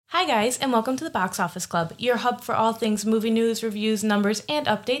Hi guys, and welcome to the Box Office Club, your hub for all things movie news, reviews, numbers, and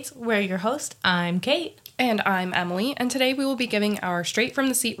updates. We're your host. I'm Kate. And I'm Emily, and today we will be giving our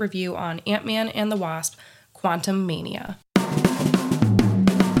straight-from-the-seat review on Ant-Man and the Wasp, Quantumania.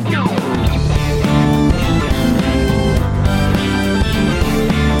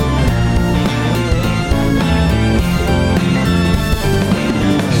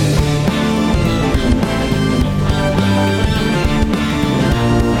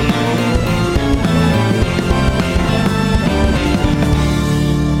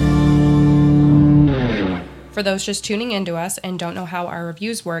 For those just tuning into us and don't know how our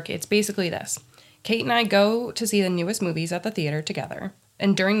reviews work, it's basically this. Kate and I go to see the newest movies at the theater together,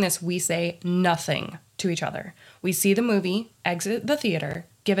 and during this we say nothing to each other. We see the movie, exit the theater,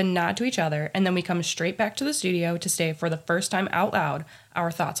 give a nod to each other, and then we come straight back to the studio to say for the first time out loud our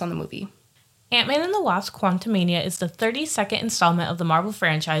thoughts on the movie. Ant-Man and the Wasp: Quantumania is the 32nd installment of the Marvel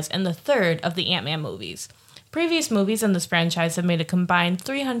franchise and the third of the Ant-Man movies. Previous movies in this franchise have made a combined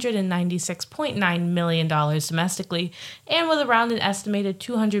 $396.9 million domestically, and with around an estimated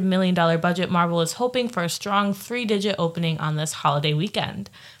 $200 million budget, Marvel is hoping for a strong 3-digit opening on this holiday weekend.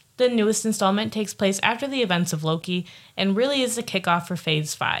 The newest installment takes place after the events of Loki, and really is the kickoff for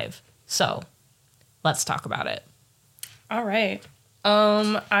Phase 5. So, let's talk about it. All right.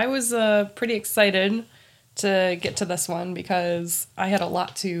 I was pretty excited to get to this one because I had a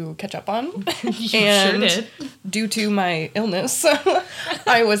lot to catch up on. You and sure did. Due to my illness,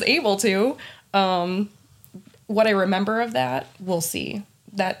 I was able to. What I remember of that, we'll see.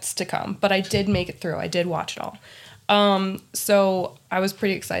 That's to come. But I did make it through. I did watch it all. So I was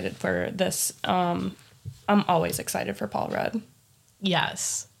pretty excited for this. I'm always excited for Paul Rudd.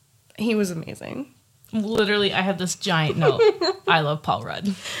 Yes. He was amazing. Literally, I have this giant note. I love Paul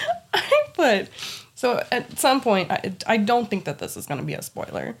Rudd. So at some point, I don't think that this is going to be a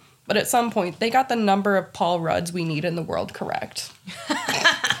spoiler, but at some point, they got the number of Paul Rudds we need in the world correct.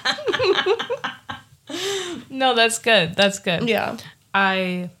 No, that's good. That's good. Yeah.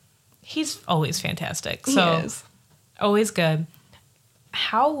 He's always fantastic. So, he is. Always good.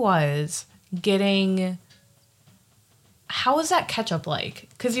 How was that catch-up like?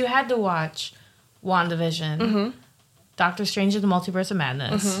 Because you had to watch WandaVision, Doctor Strange in the Multiverse of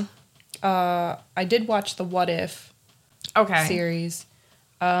Madness. I did watch the What If series.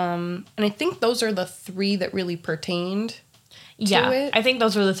 And I think those are the three that really pertained to it. I think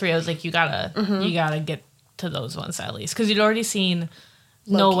those were the three. I was like, you gotta get to those ones at least. Because you'd already seen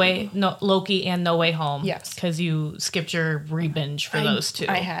Loki and No Way Home. Yes. Because you skipped your re-binge for those two.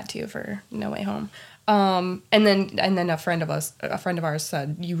 I had to for No Way Home. And then a friend of ours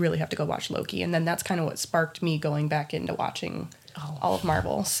said, you really have to go watch Loki. And then that's kind of what sparked me going back into watching all of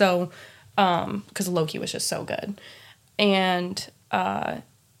Marvel. So, because Loki was just so good. And,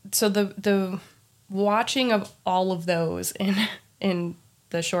 so the watching of all of those in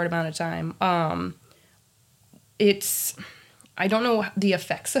the short amount of time, I don't know the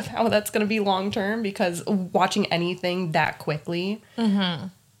effects of how that's going to be long term because watching anything that quickly,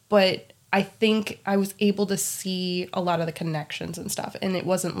 but I think I was able to see a lot of the connections and stuff. And it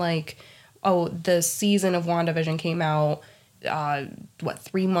wasn't like, the season of WandaVision came out,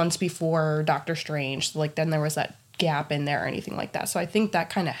 3 months before Doctor Strange. So, like, then there was that gap in there or anything like that. So I think that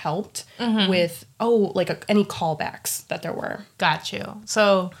kind of helped with, any callbacks that there were. Got you.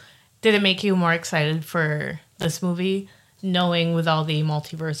 So did it make you more excited for this movie, knowing with all the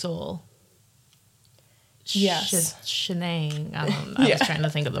multiversal shenanigans? I was trying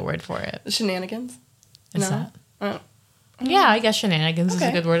to think of the word for it. Shenanigans? Is that? Yeah, I guess shenanigans is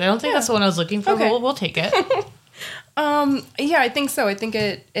a good word. I don't think that's the one I was looking for, but we'll take it. I think so. I think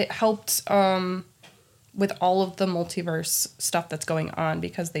it helped with all of the multiverse stuff that's going on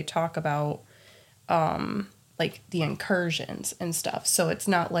because they talk about the incursions and stuff. So it's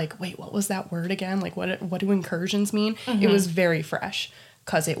not like, wait, what was that word again? Like, what do incursions mean? It was very fresh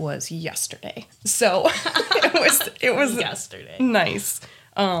because it was yesterday. So it was yesterday. Nice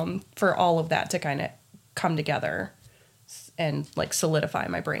for all of that to kind of come together and solidify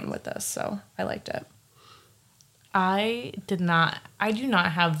my brain with this. So I liked it. I do not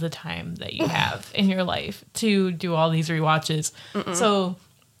have the time that you have in your life to do all these rewatches. So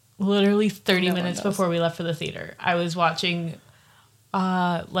literally 30 minutes before we left for the theater, I was watching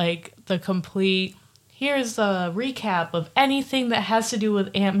the complete, here's a recap of anything that has to do with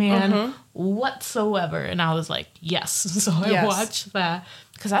Ant-Man whatsoever. And I was like, yes. So I watched that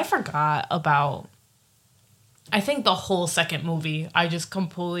because I forgot about, I think the whole second movie, I just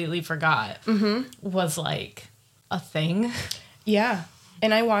completely forgot was a thing. Yeah.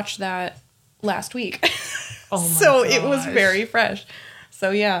 And I watched that last week. Oh my So gosh. it was very fresh. So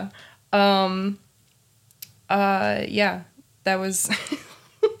yeah. Yeah, that was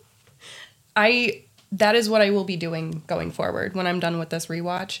that is what I will be doing going forward when I'm done with this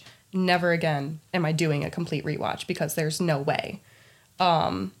rewatch. Never again am I doing a complete rewatch because there's no way.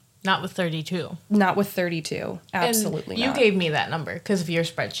 Not with 32. Not with 32. Absolutely and you not. gave me that number because of your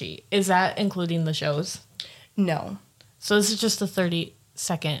spreadsheet. Is that including the shows? No. So this is just a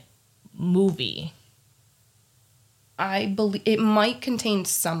 30-second movie. I believe it might contain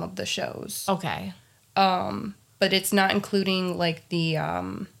some of the shows. Okay. But it's not including like the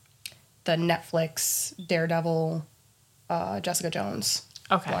Netflix Daredevil, Jessica Jones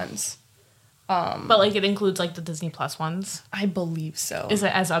ones. But like it includes like the Disney Plus ones. I believe so. Is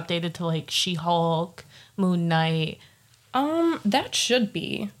it as updated to like She-Hulk, Moon Knight? That should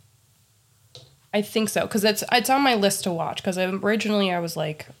be. I think so because it's on my list to watch. Because originally I was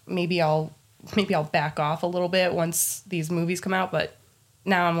like maybe I'll back off a little bit once these movies come out, but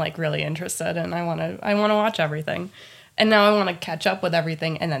now I'm like really interested and I want to watch everything. And now I want to catch up with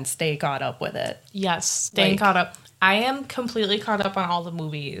everything and then stay caught up with it. Yes, staying caught up. I am completely caught up on all the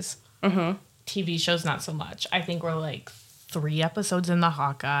movies. Mm-hmm. TV shows, not so much. I think we're like 3 episodes in the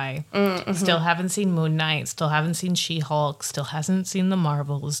Hawkeye. Mm-hmm. Still haven't seen Moon Knight. Still haven't seen She-Hulk. Still hasn't seen the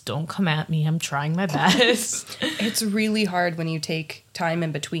Marvels. Don't come at me. I'm trying my best. It's really hard when you take time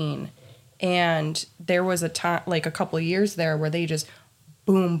in between. And there was a time, like a couple of years there where they just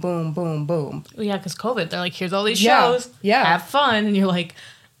boom, boom, boom, boom. Well, yeah, because COVID, they're like, here's all these shows. Yeah. Have fun. And you're like,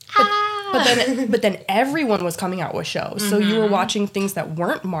 But then everyone was coming out with shows. Mm-hmm. So you were watching things that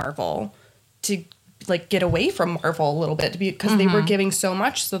weren't Marvel to like get away from Marvel a little bit because they were giving so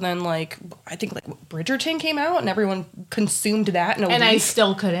much. So then like, I think like Bridgerton came out and everyone consumed that in a week. And I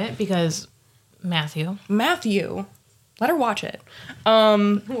still couldn't because Matthew. Let her watch it.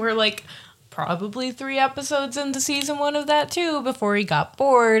 We're like probably 3 episodes into season 1 of that too before he got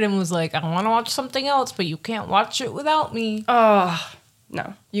bored and was like, I want to watch something else, but you can't watch it without me.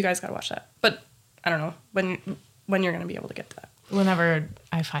 No, you guys gotta watch that. But I don't know when you're gonna be able to get to that. Whenever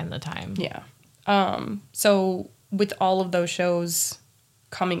I find the time. Yeah. So with all of those shows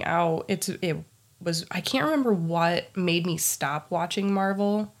coming out, it was I can't remember what made me stop watching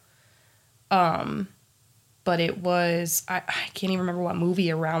Marvel. But it was I can't even remember what movie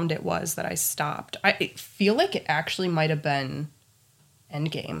around it was that I stopped. I feel like it actually might have been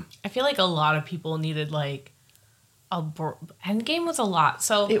Endgame. I feel like a lot of people needed like Endgame was a lot.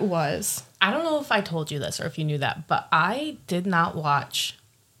 So it was. I don't know if I told you this or if you knew that, but I did not watch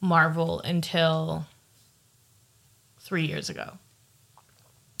Marvel until 3 years ago.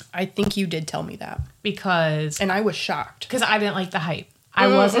 I think you did tell me that. And I was shocked. Because I didn't like the hype. I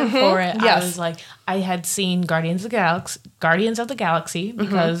wasn't for it. Yes. I was like, I had seen Guardians of the Galaxy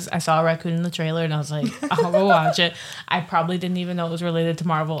because I saw a raccoon in the trailer and I was like, I'll go watch it. I probably didn't even know it was related to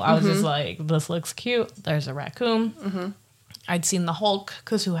Marvel. I was just like, this looks cute. There's a raccoon. I'd seen the Hulk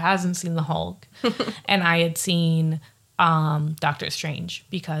because who hasn't seen the Hulk? And I had seen Doctor Strange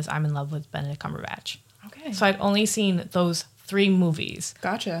because I'm in love with Benedict Cumberbatch. Okay. So I'd only seen those 3 movies.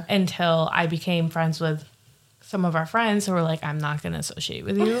 Gotcha. Until I became friends with some of our friends who were like, I'm not going to associate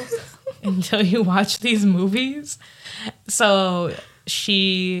with you until you watch these movies. So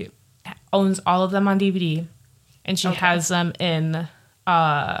she owns all of them on DVD and she has them in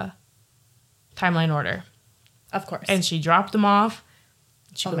timeline order. Of course. And she dropped them off.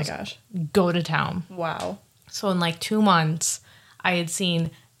 She goes, my gosh. Go to town. Wow. So in like 2 months, I had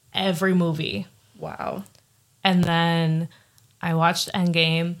seen every movie. Wow. And then I watched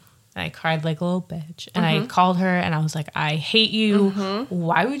Endgame. And I cried like a little bitch. And I called her and I was like, I hate you.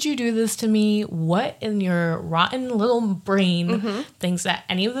 Why would you do this to me? What in your rotten little brain thinks that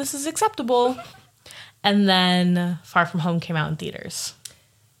any of this is acceptable? And then Far From Home came out in theaters.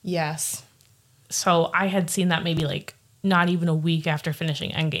 Yes. So I had seen that maybe like not even a week after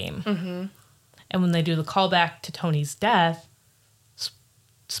finishing Endgame. And when they do the callback to Tony's death,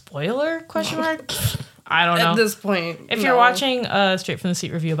 spoiler, question mark? I don't know. At this point. If you're watching a Straight From the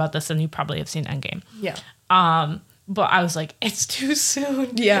Seat review about this, then you probably have seen Endgame. Yeah. But I was like, it's too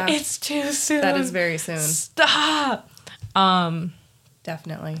soon. Yeah. It's too soon. That is very soon. Stop.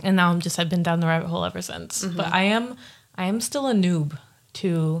 Definitely. And now I've been down the rabbit hole ever since. But I am still a noob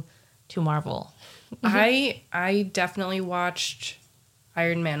to Marvel. I definitely watched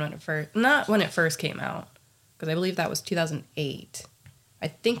Iron Man not when it first came out, because I believe that was 2008. I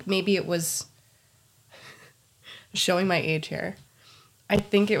think maybe it was showing my age here. I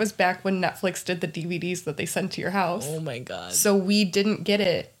think it was back when Netflix did the DVDs that they sent to your house. Oh my God. So we didn't get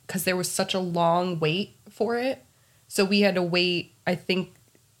it because there was such a long wait for it. So we had to wait, I think,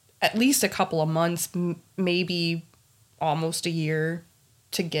 at least a couple of months, maybe almost a year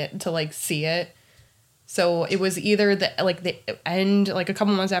to like see it. So it was either the end, like a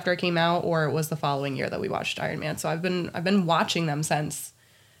couple months after it came out, or it was the following year that we watched Iron Man. So I've been watching them since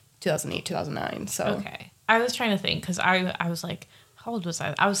 2008, 2009. So okay, I was trying to think because I was like, how old was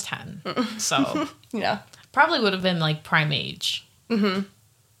I? I was 10. So yeah, probably would have been like prime age. Mm-hmm.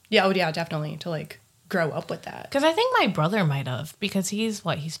 Yeah, oh yeah, definitely to like grow up with that. Because I think my brother might have, because he's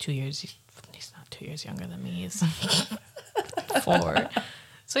 2 years. He's not 2 years younger than me. He's 4.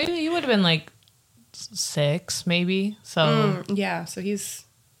 So he would have been like 6 maybe. So yeah, so he's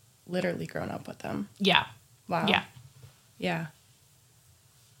literally grown up with them. Yeah. Wow. Yeah.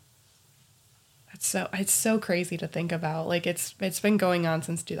 It's so crazy to think about. Like it's been going on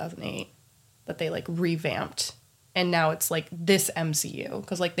since 2008 that they like revamped, and now it's like this MCU,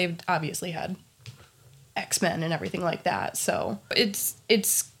 because like they've obviously had X-Men and everything like that. So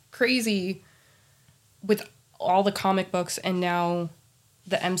it's crazy with all the comic books and now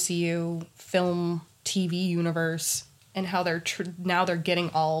the MCU film TV universe, and how they're now they're getting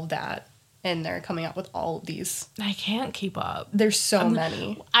all of that, and they're coming out with all of these. I can't keep up. There's so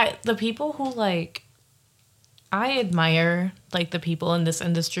many. The people who like, I admire like the people in this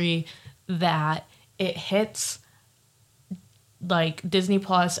industry that it hits like Disney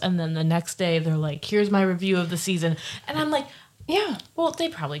Plus, and then the next day they're like, here's my review of the season, and I'm like, yeah, well, they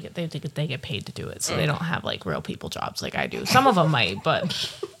probably get they get paid to do it, so they don't have like real people jobs like I do. Some of them might,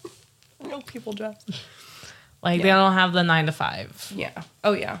 but real people jobs. Like they don't have the 9 to 5. Yeah.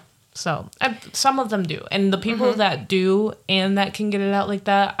 Oh yeah. So some of them do, and the people that do and that can get it out like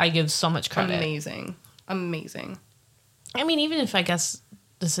that, I give so much credit. Amazing. I mean, even if I guess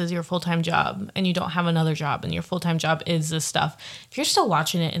this is your full-time job and you don't have another job and your full-time job is this stuff, if you're still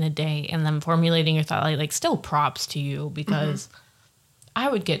watching it in a day and then formulating your thought, like still props to you, because I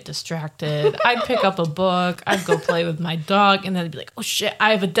would get distracted. I'd pick up a book, I'd go play with my dog, and then I'd be like, oh shit, I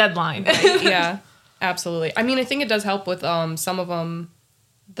have a deadline. Right? Yeah, absolutely. I mean, I think it does help with some of them,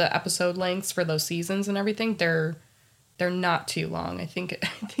 the episode lengths for those seasons and everything. They're not too long. I think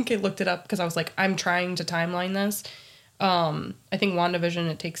I looked it up because I was like, I'm trying to timeline this. I think WandaVision,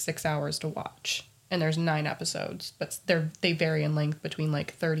 it takes 6 hours to watch, and there's 9 episodes, but they vary in length between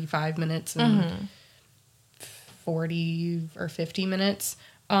like 35 minutes and 40 or 50 minutes.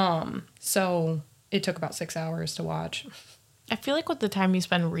 So it took about 6 hours to watch. I feel like with the time you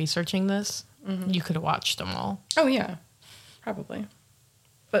spend researching this, you could have watched them all. Oh yeah, probably.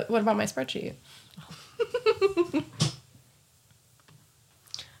 But what about my spreadsheet?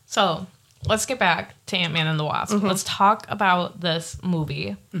 So let's get back to Ant-Man and the Wasp. Let's talk about this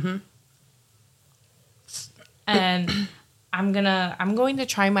movie. And I'm going to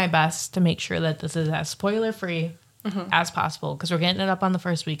try my best to make sure that this is as spoiler-free as possible, because we're getting it up on the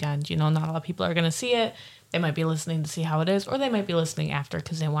first weekend. You know, not a lot of people are going to see it. They might be listening to see how it is, or they might be listening after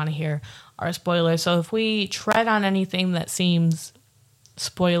because they want to hear our spoilers. So if we tread on anything that seems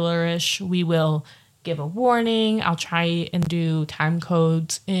spoilerish, we will give a warning. I'll try and do time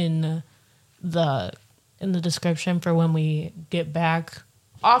codes in the description for when we get back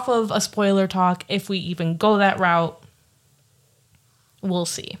off of a spoiler talk. If we even go that route, we'll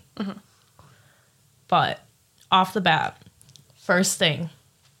see. But off the bat, first thing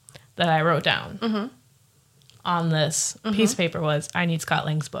that I wrote down on this piece of paper was, I need Scott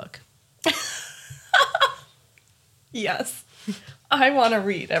Lang's book. Yes. I want to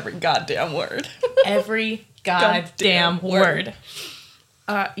read every goddamn word. Every goddamn word.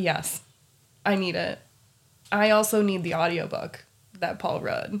 Yes. I need it. I also need the audiobook that Paul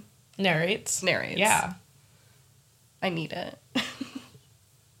Rudd narrates. Yeah. I need it.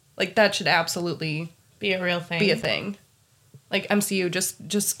 Like, that should absolutely be a real thing. Like, MCU,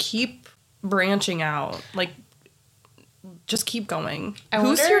 just keep branching out. Like, just keep going.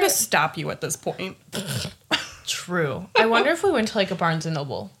 Who's here to stop you at this point? True. I wonder if we went to like a Barnes and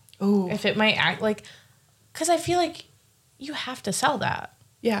Noble. Ooh. If it might act like, because I feel like you have to sell that.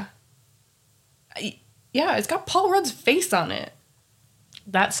 Yeah. Yeah, it's got Paul Rudd's face on it.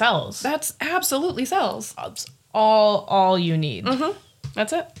 That sells. That's absolutely sells. That's all you need.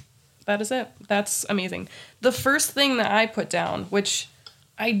 That's it. That is it. That's amazing. The first thing that I put down, which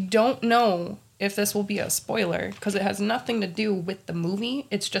I don't know if this will be a spoiler, because it has nothing to do with the movie.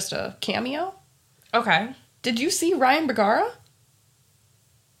 It's just a cameo. Okay. Did you see Ryan Bergara?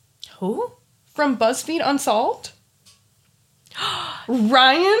 Who? From BuzzFeed Unsolved?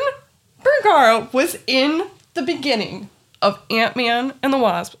 Ryan Bergara was in the beginning of Ant-Man and the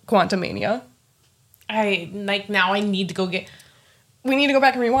Wasp: Quantumania. Now I need to go get... We need to go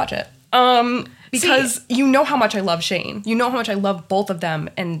back and rewatch it. Because you know how much I love Shane. You know how much I love both of them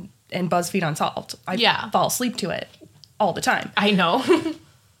and BuzzFeed Unsolved. I fall asleep to it all the time. I know.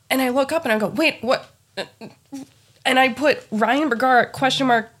 And I look up and I go, wait, what? And I put Ryan Bergara, question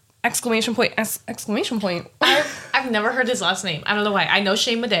mark, exclamation point, exclamation point. I've never heard his last name. I don't know why. I know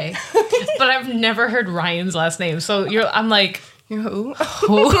Shane Madej, but I've never heard Ryan's last name. So I'm like, You're who?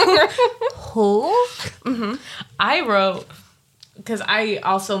 Who? Mm-hmm. I wrote, because I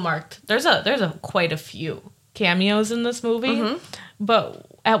also marked, there's a quite a few cameos in this movie, Mm-hmm. but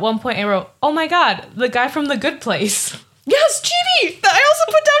at one point I wrote, oh my God, the guy from The Good Place. Yes, Chidi! I also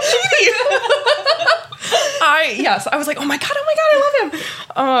put down Chidi! I was like, oh my God, I love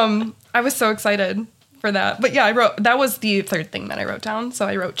him! I was so excited for that. But yeah, that was the third thing that I wrote down. So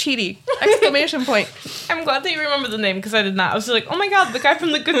I wrote Chidi! Exclamation point. I'm glad that you remember the name, because I did not. I was like, oh my God, the guy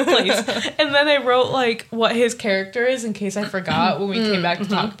from The Good Place. And then I wrote like what his character is in case I forgot when we came back to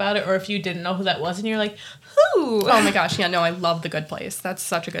talk about it, or if you didn't know who that was and you're like, who? Oh my gosh, yeah, no, I love The Good Place. That's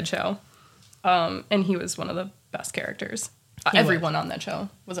such a good show. And he was one of the best characters. Everyone on that show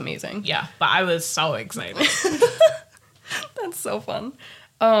was amazing. Yeah, but I was so excited. That's so fun.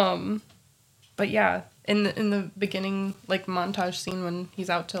 But yeah, in the beginning, like, montage scene when he's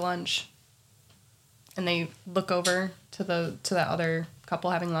out to lunch and they look over to the other couple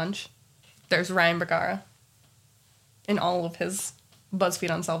having lunch, there's Ryan Bergara in all of his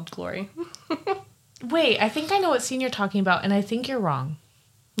BuzzFeed Unsolved glory. Wait, I think I know what scene you're talking about, and I think you're wrong.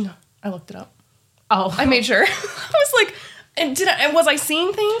 No, I looked it up. Oh. I made sure. I was like, and was I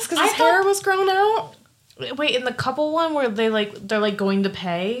seeing things? Because his hair was grown out? Wait, in the couple one where they're like going to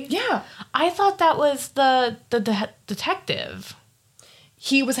pay? Yeah. I thought that was the detective.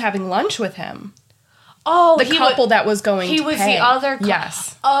 He was having lunch with him. Oh, the couple that was going to pay. He was the other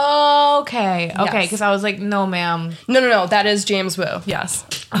yes. Okay. Okay, because I was like, no, ma'am. No. That is James Wu. Yes.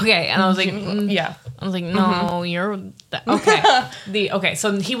 Okay, and I was like, yeah. I was like, no, you're... Okay. Okay,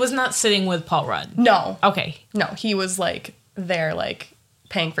 so he was not sitting with Paul Rudd. No. Okay. No, he was, like, there, like,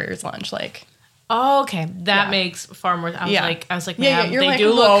 paying for his lunch, like... Oh, okay. That makes far more... I was like, man, you're they like,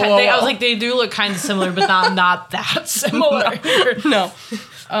 do look... whoa. I was like, they do look kind of similar, but not that similar. No.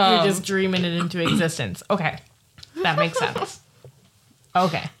 You're just dreaming it into existence. Okay. That makes sense.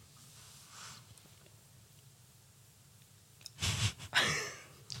 Okay.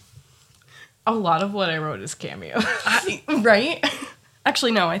 A lot of what I wrote is cameo. Right?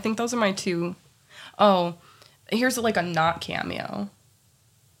 Actually, no. I think those are my two. Oh, here's like a not cameo.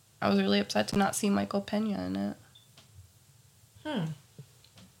 I was really upset to not see Michael Pena in it.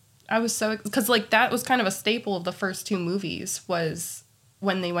 I was so... Because, like, that was kind of a staple of the first two movies, was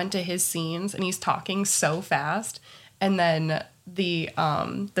when they went to his scenes and he's talking so fast. And then the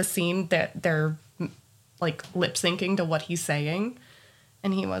scene that they're, like, lip-syncing to what he's saying.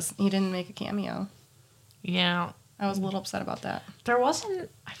 And he didn't make a cameo. Yeah. I was a little upset about that. There wasn't,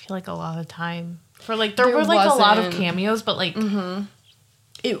 I feel like, a lot of time for, like, there were, like, a lot of cameos, but, like... Mm-hmm.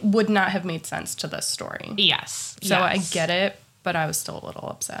 It would not have made sense to this story. Yes. So I get it, but I was still a little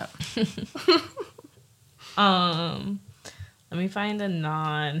upset. Let me find a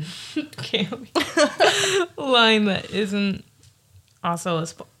non-cameo line that isn't also a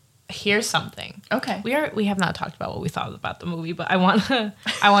Here's something. Okay. We have not talked about what we thought about the movie, but I want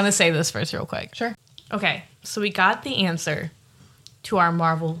to say this first real quick. Sure. Okay. So we got the answer to our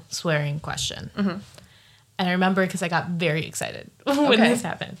Marvel swearing question. Mm-hmm. And I remember because I got very excited when this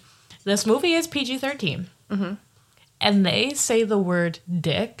happened. This movie is PG-13. Mm-hmm. And they say the word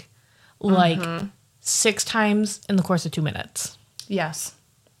dick like 6 times in the course of 2 minutes. Yes.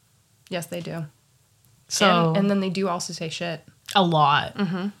 Yes, they do. So and then they do also say shit. A lot.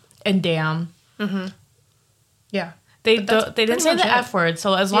 Mm-hmm. And damn. Mm-hmm. Yeah. They didn't say the F word.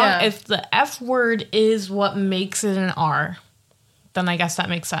 So as long if the F word is what makes it an R, then I guess that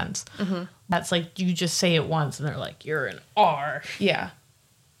makes sense. Mm-hmm. That's like you just say it once and they're like, you're an R. Yeah.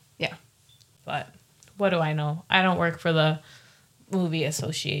 Yeah. But what do I know? I don't work for the movie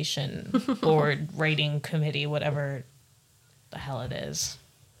association board rating committee, whatever the hell it is.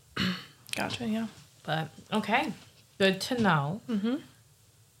 Gotcha, yeah. But okay. Good to know. Mm-hmm.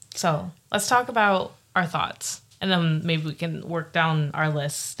 So let's talk about our thoughts. And then maybe we can work down our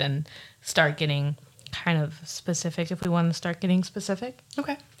list and start getting kind of specific if we want to start getting specific.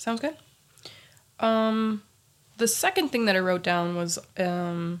 Okay, sounds good. The second thing that I wrote down was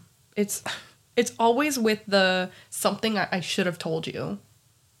it's always with the something I should have told you.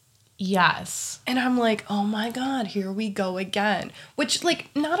 Yes. And I'm like, oh my God, here we go again. Which, like,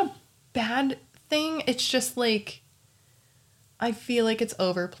 not a bad thing. It's just like, I feel like it's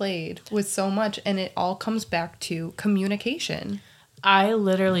overplayed with so much, and it all comes back to communication. I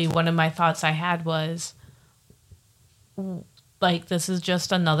literally, one of my thoughts I had was, like, this is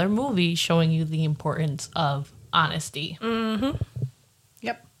just another movie showing you the importance of honesty.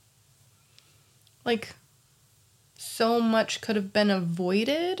 Yep. Like, so much could have been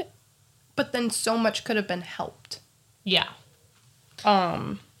avoided, but then so much could have been helped. Yeah.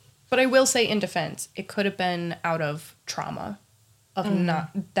 But I will say, in defense, it could have been out of trauma, of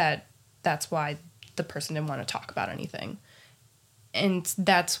not that's why the person didn't want to talk about anything. And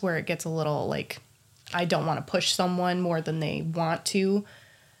that's where it gets a little, like, I don't want to push someone more than they want to.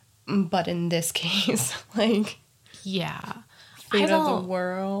 But in this case, like... Yeah. Fate of the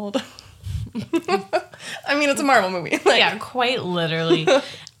world. I mean, it's a Marvel movie. Like, yeah, quite literally.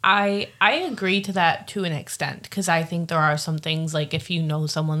 I agree to that to an extent, because I think there are some things, like, if you know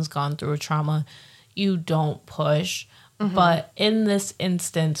someone's gone through a trauma, you don't push. But in this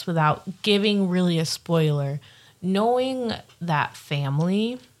instance, without giving really a spoiler, knowing that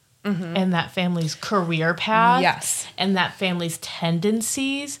family and that family's career path, yes, and that family's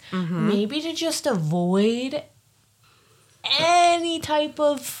tendencies, maybe to just avoid any type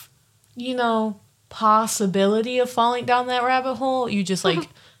of, you know, possibility of falling down that rabbit hole, you just, like,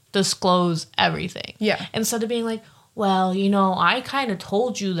 disclose everything. Yeah. Instead of being like, well, you know, I kind of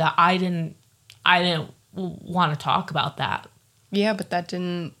told you that I didn't want to talk about that. Yeah, but that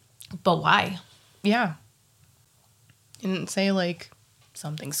didn't... But why? Yeah. Didn't say, like,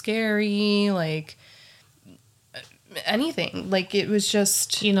 something scary, like, anything. Like, it was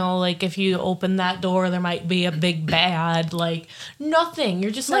just... You know, like, if you open that door, there might be a big bad. Like, nothing.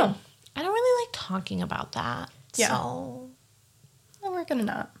 You're just like, I don't really like talking about that. Yeah. So... No, we're gonna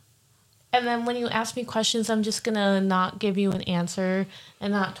not. And then when you ask me questions, I'm just gonna not give you an answer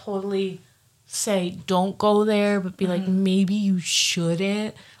and not totally say, don't go there, but be like, maybe you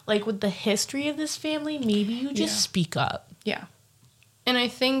shouldn't. Like, with the history of this family, maybe you just speak up. Yeah. And I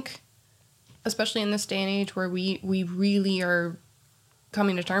think, especially in this day and age where we really are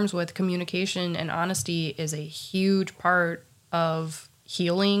coming to terms with communication and honesty is a huge part of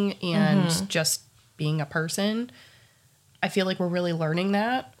healing and just being a person, I feel like we're really learning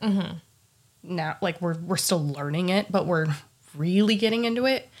that. Now, like, we're still learning it, but we're really getting into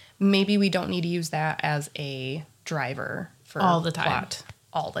it. Maybe we don't need to use that as a driver for all the time. Plot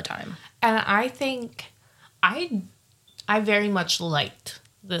all the time. And I think I very much liked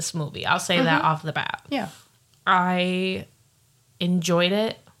this movie. I'll say that off the bat. Yeah. I enjoyed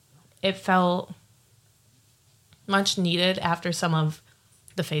it. It felt much needed after some of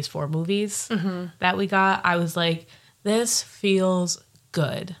the Phase 4 movies that we got. I was like, this feels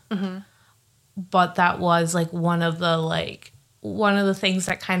good. But that was, like, one of the things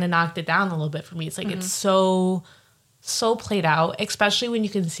that kind of knocked it down a little bit for me. It's like, it's so played out, especially when you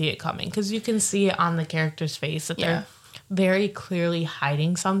can see it coming, because you can see it on the character's face that they're very clearly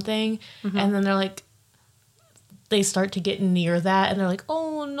hiding something. And then they're like, they start to get near that and they're like,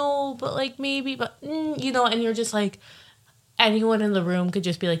 oh no, but like maybe, but you know, and you're just like, anyone in the room could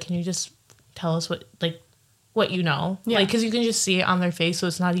just be like, can you just tell us what you know? Like, because you can just see it on their face, so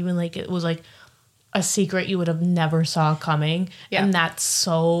it's not even like it was like a secret you would have never saw coming. And that's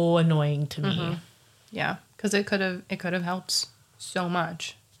so annoying to me. Yeah, because it could have helped so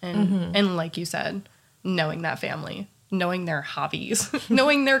much. And like you said, knowing that family, knowing their hobbies,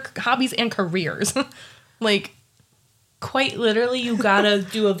 knowing their hobbies and careers. Like, quite literally, you gotta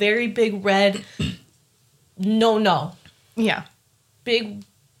do a very big red no. Yeah. Big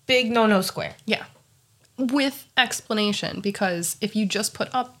no square. Yeah. With explanation, because if you just put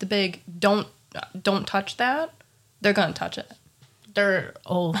up the big don't touch that, they're gonna touch it. They're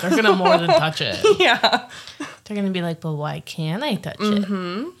gonna more than touch it. Yeah. They're gonna be like, but why can't I touch it?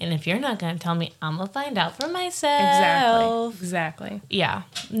 And if you're not gonna tell me, I'm gonna find out for myself. Exactly. Yeah.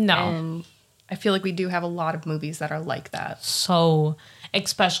 No. And I feel like we do have a lot of movies that are like that. So,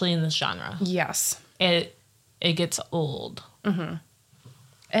 especially in this genre. Yes. It gets old.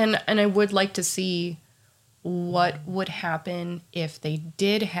 And I would like to see what would happen if they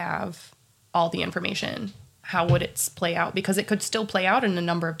did have all the information. How would it play out? Because it could still play out in a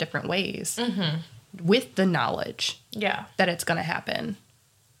number of different ways with the knowledge that it's going to happen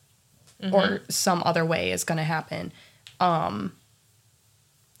or some other way is going to happen.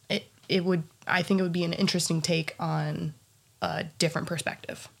 It would, I think it would be an interesting take on a different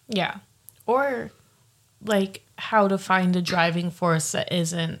perspective. Yeah. Or like how to find a driving force that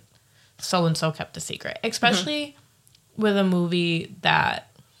isn't so-and-so kept a secret. Especially with a movie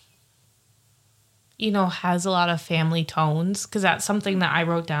that, you know, has a lot of family tones. Because that's something that I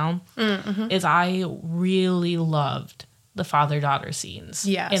wrote down. Is I really loved the father-daughter scenes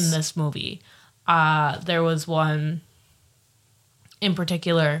in this movie. There was one in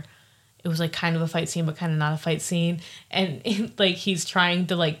particular. it was like kind of a fight scene, but kind of not a fight scene. And like he's trying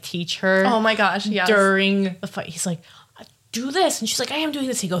to like teach her. Oh my gosh, yes. During the fight, he's like, do this, and she's like, I am doing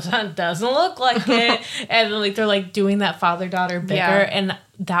this. He goes, it doesn't look like it. And then like they're like doing that father-daughter bicker, and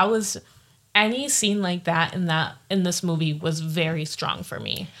that was any scene like that in this movie was very strong for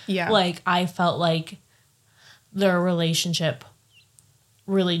me. Yeah, like I felt like their relationship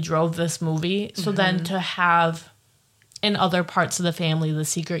really drove this movie. So then to have in other parts of the family the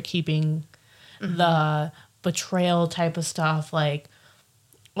secret keeping, the betrayal type of stuff, like,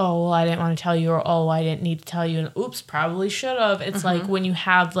 oh, well, I didn't want to tell you, or oh, I didn't need to tell you, and oops, probably should have. It's like when you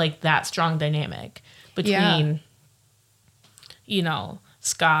have like that strong dynamic between, you know,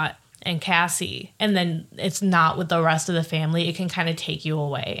 Scott and Cassie, and then it's not with the rest of the family, it can kind of take you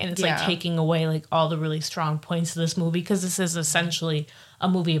away. And it's like taking away like all the really strong points of this movie, because this is essentially a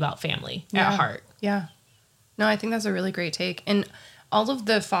movie about family at heart. Yeah. No, I think that's a really great take. And all of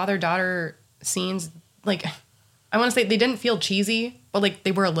the father-daughter scenes, like, I want to say they didn't feel cheesy, but like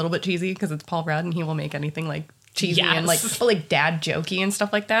they were a little bit cheesy because it's Paul Rudd and he will make anything like cheesy and like dad jokey and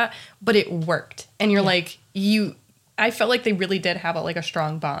stuff like that. But it worked, and you're like I felt like they really did have a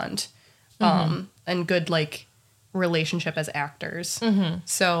strong bond, and good like relationship as actors.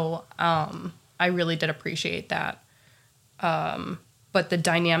 So I really did appreciate that. But the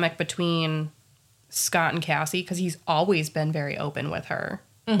dynamic between Scott and Cassie, because he's always been very open with her,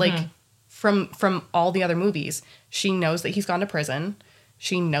 like. From all the other movies, she knows that he's gone to prison.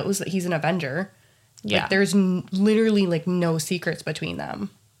 She knows that he's an Avenger. Yeah. Like, there's literally, like, no secrets between them.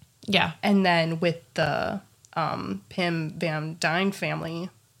 Yeah. And then with the Pim Van Dyne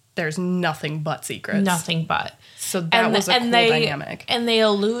family, there's nothing but secrets. Nothing but. So that was a cool dynamic. And they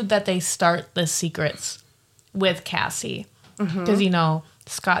allude that they start the secrets with Cassie. Because, you know,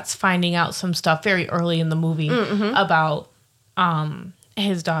 Scott's finding out some stuff very early in the movie about...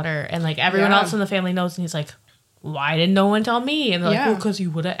 his daughter, and like everyone else in the family knows, and he's like, why didn't no one tell me? And they're like, well, because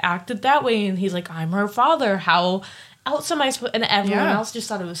you would have acted that way. And he's like, I'm her father, how else am I supposed? And everyone else just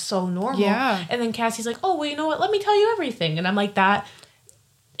thought it was so normal. And then Cassie's like, oh, well, you know what, let me tell you everything. And I'm like, that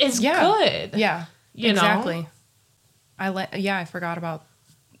is good. Exactly. I forgot about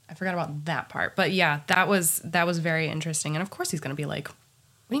that part, but that was very interesting. And of course he's gonna be like, what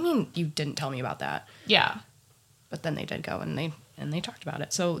do you mean you didn't tell me about that? But then they did go and they talked about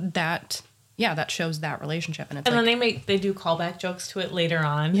it. So that shows that relationship. And then they do callback jokes to it later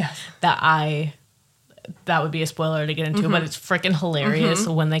on. Yes. That would be a spoiler to get into, but it's freaking hilarious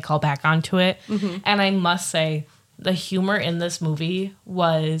when they call back onto it. And I must say, the humor in this movie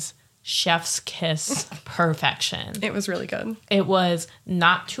was chef's kiss perfection. It was really good. It was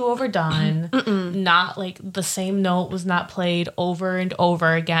not too overdone. Not like the same note was not played over and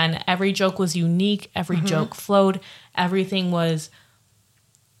over again. Every joke was unique. Every joke flowed. Everything was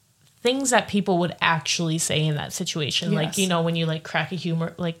things that people would actually say in that situation. Yes. Like, you know, when you like crack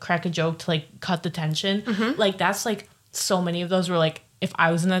a joke to like cut the tension. Like that's like so many of those were like, if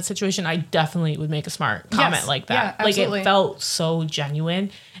I was in that situation, I definitely would make a smart comment like that. Yeah, like it felt so genuine,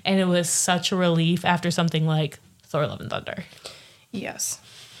 and it was such a relief after something like Thor: Love and Thunder. Yes,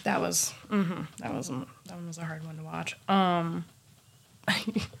 that was that one was a hard one to watch.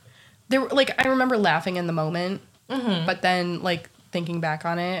 There were like, I remember laughing in the moment, but then like thinking back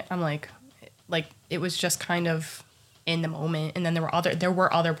on it, I'm like it was just kind of in the moment, and then there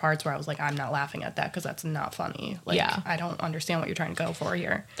were other parts where I was like, I'm not laughing at that because that's not funny. Like, I don't understand what you're trying to go for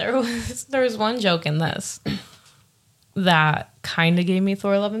here. There was one joke in this that kind of gave me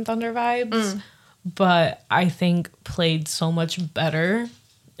Thor: Love and Thunder vibes, but I think played so much better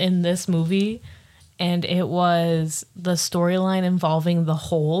in this movie, and it was the storyline involving the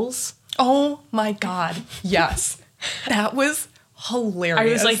holes. Oh my god, yes. That was hilarious.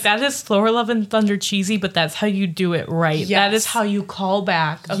 I was like, that is Thor: Love and Thunder cheesy, but that's how you do it right. Yes. That is how you call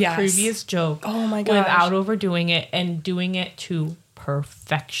back a previous joke. Oh my gosh. Without overdoing it and doing it to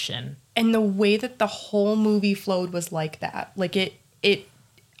perfection. And the way that the whole movie flowed was like that. Like it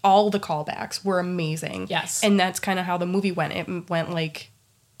all the callbacks were amazing. Yes. And that's kind of how the movie went. It went like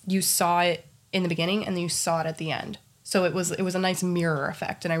you saw it in the beginning and then you saw it at the end. So it was a nice mirror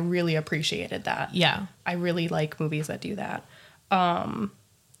effect, and I really appreciated that. Yeah. I really like movies that do that. I'm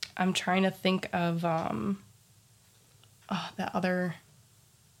trying to think of that other.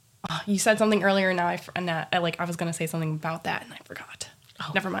 You said something earlier. Now I was gonna say something about that and I forgot.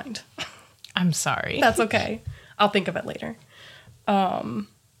 Oh. Never mind. I'm sorry. That's okay. I'll think of it later.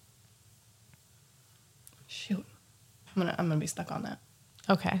 Shoot, I'm gonna be stuck on that.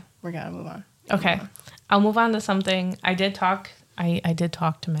 Okay, we gotta move on. Okay, I'll move on to something. I did talk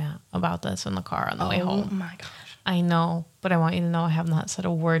to Matt about this in the car on the way home. Oh my gosh. I know, but I want you to know I have not said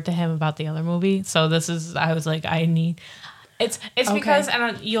a word to him about the other movie. So I was like, it's okay. Because,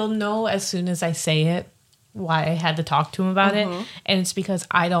 and you'll know as soon as I say it why I had to talk to him about it. And it's because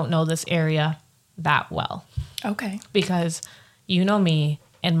I don't know this area that well. Okay. Because you know me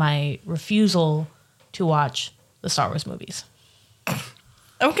and my refusal to watch the Star Wars movies.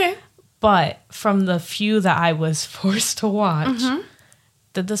 Okay. But from the few that I was forced to watch,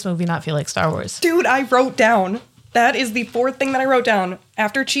 did this movie not feel like Star Wars? Dude, I wrote down. That is the fourth thing that I wrote down.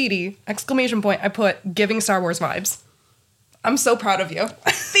 After Cheaty, ! I put giving Star Wars vibes. I'm so proud of you.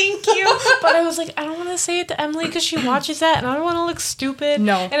 Thank you. But I was like, I don't want to say it to Emily because she watches that and I don't want to look stupid.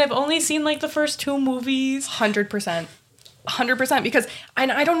 No. And I've only seen like the first 2 movies. 100%. 100% because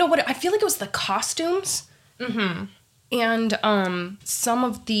I don't know I feel like it was the costumes. And some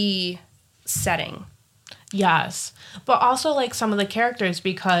of the setting. Yes. But also like some of the characters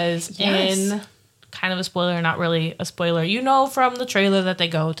because in kind of a spoiler, not really a spoiler, you know from the trailer that they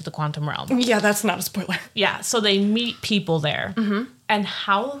go to the quantum realm. Yeah, that's not a spoiler. Yeah, so they meet people there. And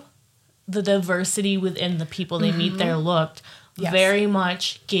how the diversity within the people they meet there looked very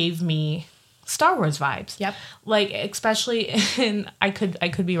much gave me Star Wars vibes. Yep. Like, especially in, I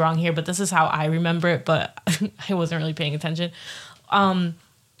could be wrong here, but this is how I remember it, but I wasn't really paying attention.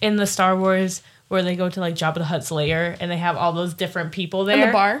 In the Star Wars where they go to like Jabba the Hutt's lair and they have all those different people there. In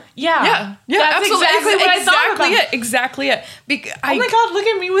the bar? Yeah. That's absolutely. exactly what I thought about. Exactly it. Oh my God, look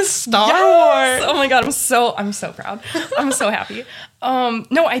at me with Star Wars. Oh my God, I'm so proud. I'm so happy.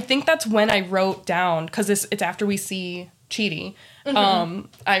 No, I think that's when I wrote down, because it's after we see Cheaty.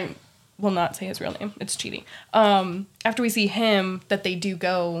 I will not say his real name. It's Cheaty. After we see him, that they do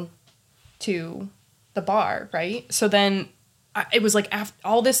go to the bar, right? So then it was like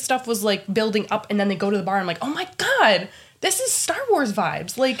all this stuff was like building up, and then they go to the bar. And I'm like, oh my God, this is Star Wars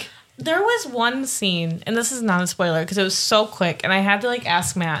vibes. Like, there was one scene, and this is not a spoiler because it was so quick, and I had to like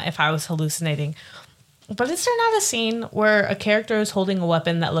ask Matt if I was hallucinating. But is there not a scene where a character is holding a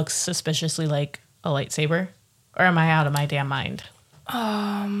weapon that looks suspiciously like a lightsaber? Or am I out of my damn mind?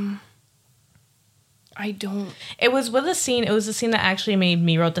 I don't. It was with a scene. It was a scene that actually made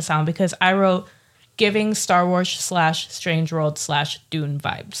me wrote this down because I wrote giving Star Wars / Strange World / Dune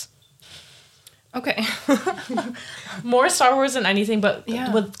vibes. Okay. More Star Wars than anything, but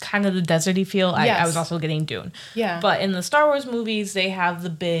with kind of the deserty feel, I was also getting Dune. Yeah. But in the Star Wars movies, they have the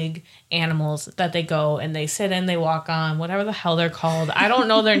big animals that they go and they sit in, they walk on, whatever the hell they're called. I don't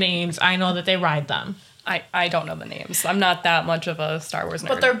know their names. I know that they ride them. I don't know the names. I'm not that much of a Star Wars nerd.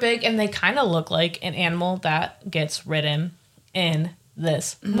 But they're big and they kind of look like an animal that gets ridden in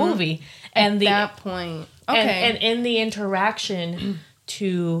this movie. And at that point. Okay. And in the interaction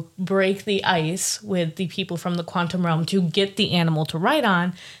to break the ice with the people from the quantum realm to get the animal to ride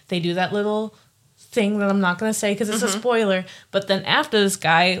on, they do that little thing that I'm not going to say because it's a spoiler. But then after this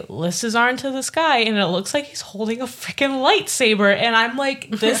guy lifts his arm to the sky and it looks like he's holding a freaking lightsaber. And I'm like,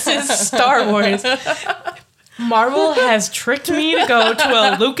 this is Star Wars. Marvel has tricked me to go to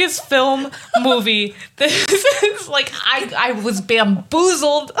a Lucasfilm movie. This is like, I was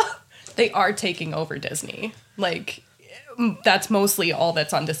bamboozled. They are taking over Disney. Like, that's mostly all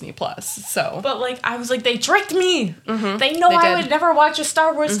that's on Disney Plus. So, but like, I was like, they tricked me. They know I would never watch a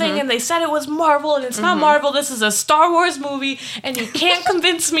Star Wars thing, and they said it was Marvel, and it's not Marvel. This is a Star Wars movie, and you can't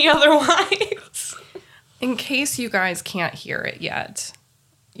convince me otherwise. In case you guys can't hear it yet,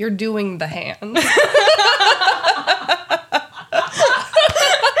 you're doing the hands.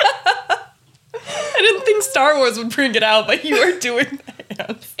 I didn't think Star Wars would bring it out, but you are doing the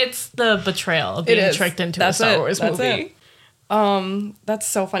hands. It's the betrayal of being tricked into a Star Wars movie. That's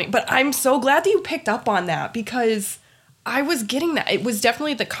so funny. But I'm so glad that you picked up on that because I was getting that. It was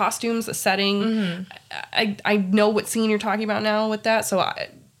definitely the costumes, the setting. I know what scene you're talking about now with that. So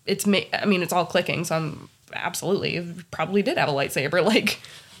it's all clicking. So I'm absolutely probably did have a lightsaber. Like,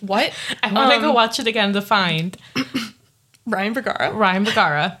 what? I want to go watch it again to find Ryan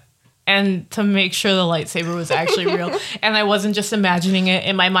Bergara. And to make sure the lightsaber was actually real. And I wasn't just imagining it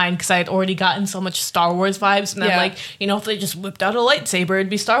in my mind because I had already gotten so much Star Wars vibes. And I'm like, if they just whipped out a lightsaber, it'd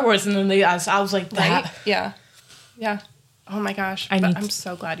be Star Wars. And then I was like, that. Right? Yeah. Yeah. Oh my gosh. I'm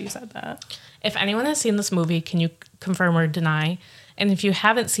so glad you said that. If anyone has seen this movie, can you confirm or deny? And if you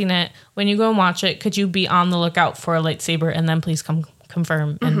haven't seen it, when you go and watch it, could you be on the lookout for a lightsaber and then please come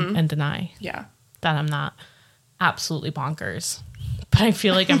confirm and deny? Yeah. That I'm not absolutely bonkers. But I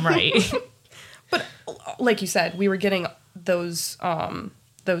feel like I'm right. But like you said, we were getting those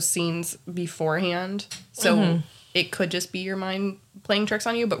scenes beforehand. So it could just be your mind playing tricks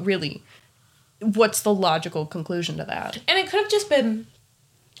on you. But really, what's the logical conclusion to that? And it could have just been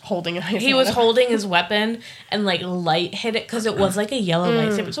holding it. He was holding his weapon and like light hit it because it was like a yellow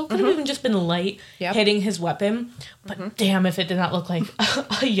lightsaber. So it could have even just been light hitting his weapon. But damn if it did not look like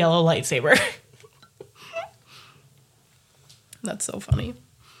a yellow lightsaber. That's so funny.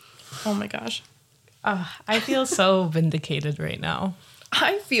 Oh my gosh. I feel so vindicated right now.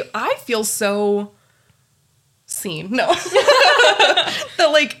 I feel so seen. No.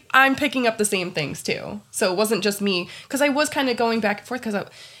 That like I'm picking up the same things too. So it wasn't just me, because I was kind of going back and forth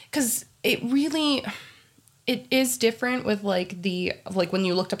because it is different with like when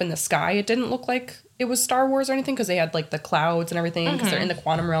you looked up in the sky, it didn't look like it was Star Wars or anything because they had like the clouds and everything because they're in the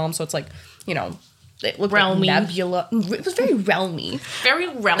quantum realm, so it's like, you know, it looked realmy. like nebula. It was very realmy. Very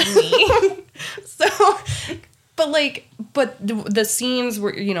realmy. So, but the scenes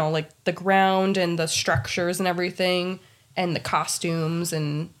were, you know, like the ground and the structures and everything and the costumes,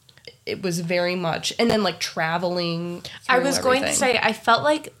 and it was very much, and then like traveling. I was going to say, I felt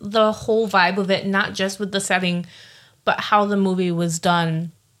like the whole vibe of it, not just with the setting, but how the movie was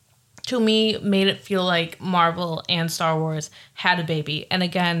done, to me, made it feel like Marvel and Star Wars had a baby. And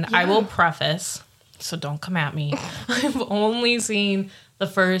again, I will preface, so don't come at me. I've only seen the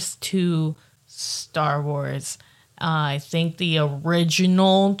first 2 Star Wars. I think the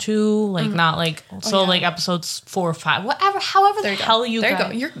original 2, like not like like episodes 4 or 5, whatever. However the hell you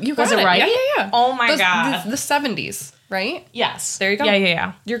got. You got was it right? Yeah. Oh my god, the 70s, right? Yes. There you go.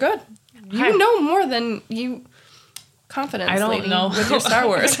 Yeah. You're good. You know more than you. Confidence. I don't know with your Star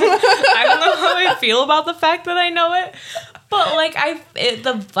Wars. I don't know how I feel about the fact that I know it, but like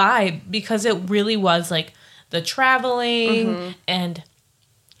the vibe, because it really was like the traveling and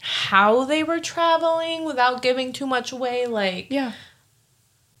how they were traveling without giving too much away, like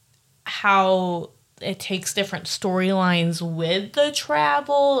how it takes different storylines with the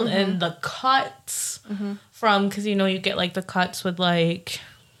travel and the cuts from, because you know you get like the cuts with like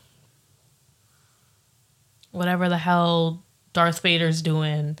whatever the hell Darth Vader's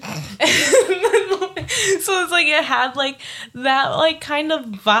doing. So it's like it had like that like kind of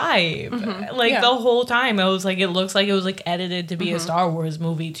vibe like the whole time. I was like, it looks like it was like edited to be a Star Wars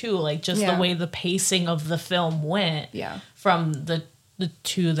movie too, like just the way the pacing of the film went from the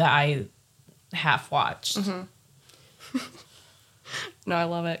 2 that I half watched. No, I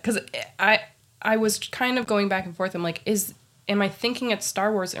love it, because I was kind of going back and forth. I'm like, am I thinking it's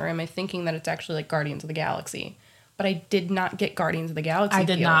Star Wars, or am I thinking that it's actually like Guardians of the Galaxy? But I did not get Guardians of the Galaxy. I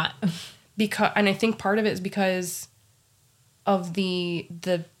did not. And I think part of it is because of the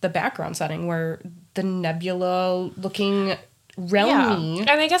background setting, where the nebula looking realmy. Yeah.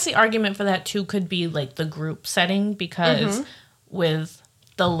 And I guess the argument for that too could be like the group setting, because with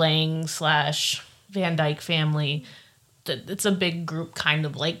the Lang / Van Dyke family, it's a big group, kind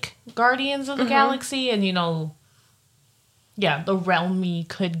of like Guardians of the Galaxy, and you know, the realmy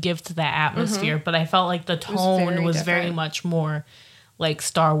could give to that atmosphere, but I felt like the tone was very much more like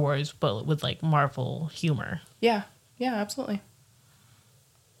Star Wars, but with like Marvel humor. Yeah, absolutely.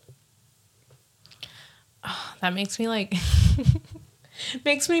 Oh, that makes me like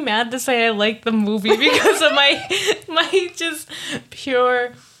makes me mad to say I like the movie because of my just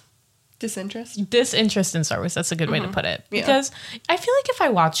pure disinterest in Star Wars. That's a good way to put it. Because I feel like if I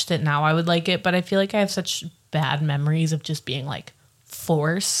watched it now, I would like it, but I feel like I have such bad memories of just being like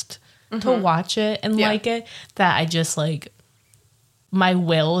forced to watch it and like it, that I just like, my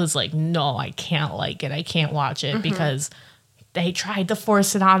will is like, no, I can't like it. I can't watch it because they tried to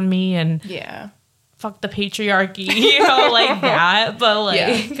force it on me, and fuck the patriarchy, you know, like that. But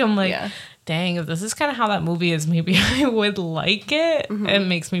like, I'm like, dang, if this is kind of how that movie is, maybe I would like it. It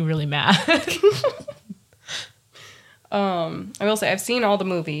makes me really mad. I will say I've seen all the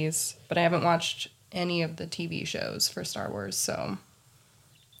movies, but I haven't watched any of the TV shows for Star Wars, so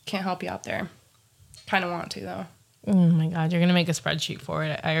can't help you out there. Kind of want to, though. Oh my god, you're gonna make a spreadsheet for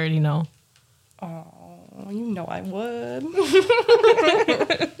it. I already know. Oh, you know I would.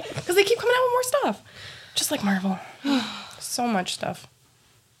 Because they keep coming out with more stuff. Just like Marvel. So much stuff.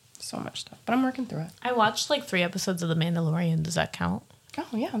 But I'm working through it. I watched like 3 episodes of The Mandalorian. Does that count? Oh,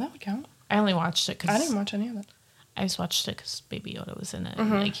 yeah, that would count. I only watched it because... I didn't watch any of it. I just watched it because Baby Yoda was in it.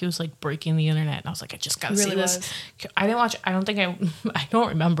 Like, he was like breaking the internet, and I was like, I just gotta see this. I didn't watch. I don't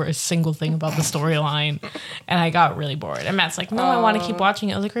remember a single thing about the storyline, and I got really bored. And Matt's like, no, I want to keep watching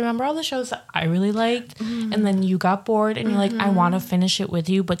it. I was like, remember all the shows that I really liked, and then you got bored, and you're like, I want to finish it with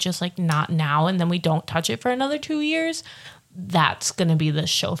you, but just like not now, and then we don't touch it for another 2 years. That's gonna be the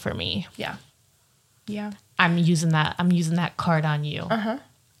show for me. Yeah. I'm using that card on you.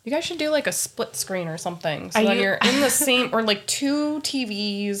 You guys should do like a split screen or something. So then you're in the same, or like 2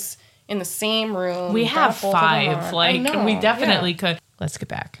 TVs in the same room. We have 5. Like, we definitely could. Let's get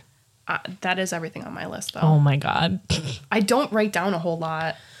back. That is everything on my list, though. Oh my God. I don't write down a whole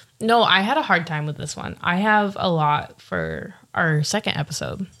lot. No, I had a hard time with this one. I have a lot for our second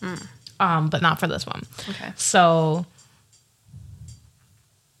episode, but not for this one. Okay. So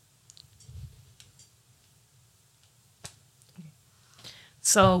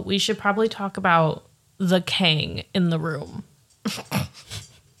we should probably talk about the Kang in the room.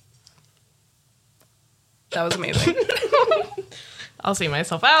 That was amazing. I'll see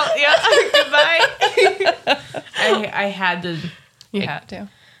myself out. Yeah. Goodbye. I had to. You had to.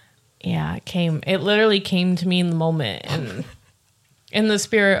 Yeah, it literally came to me in the moment, and in the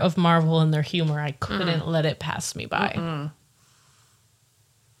spirit of Marvel and their humor, I couldn't let it pass me by. Mm-mm.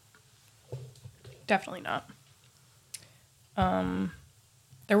 Definitely not.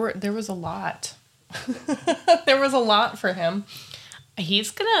 There was a lot. There was a lot for him.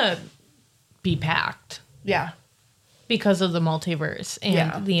 He's gonna be packed. Yeah. Because of the multiverse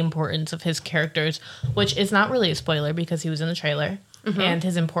and the importance of his characters, which is not really a spoiler because he was in the trailer, and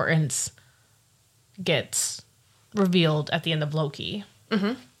his importance gets revealed at the end of Loki.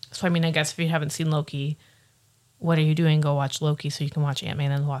 So, I mean, I guess if you haven't seen Loki, what are you doing? Go watch Loki so you can watch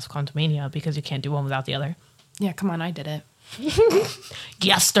Ant-Man and the Wasp: Quantumania, because you can't do one without the other. Yeah, come on, I did it.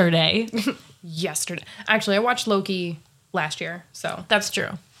 Yesterday. Actually, I watched Loki last year, so. That's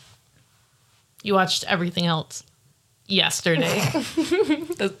true. You watched everything else yesterday.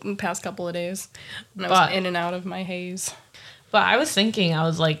 The past couple of days. And I was in and out of my haze. But I was thinking, I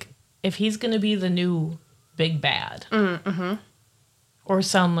was like, if he's going to be the new big bad, or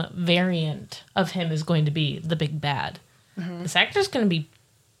some variant of him is going to be the big bad, this actor's going to be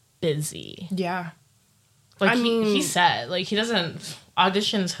busy. Yeah. Like, he said, like, he doesn't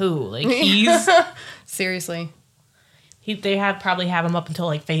auditions who? Like, he's... Seriously. They probably have him up until,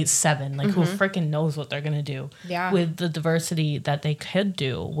 like, phase 7. Like, who freaking knows what they're going to do with the diversity that they could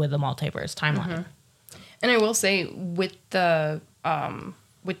do with the multiverse timeline. And I will say, with the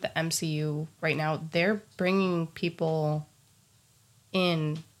MCU right now, they're bringing people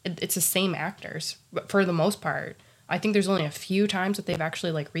in. It's the same actors, but for the most part. I think there's only a few times that they've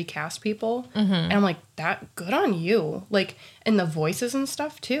actually, like, recast people. And I'm like, that good on you. Like, and the voices and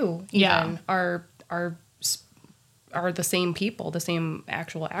stuff, too, even are the same people, the same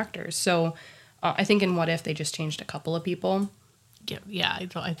actual actors. So I think in What If, they just changed a couple of people. Yeah,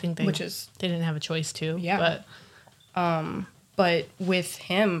 I think they didn't have a choice to. Yeah. But with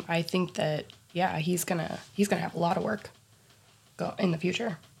him, I think that, he's gonna have a lot of work go in the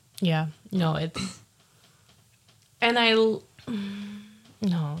future. Yeah. No, it's... And no,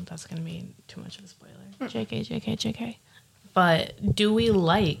 that's going to be too much of a spoiler. JK. But do we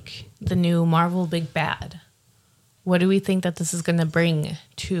like the new Marvel Big Bad? What do we think that this is going to bring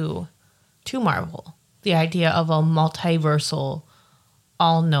to Marvel? The idea of a multiversal,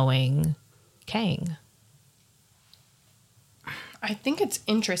 all-knowing Kang. I think it's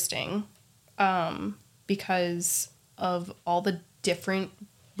interesting because of all the different...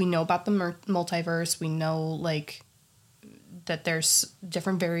 We know about the multiverse. We know, like... that there's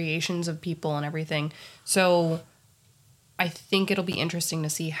different variations of people and everything. So I think it'll be interesting to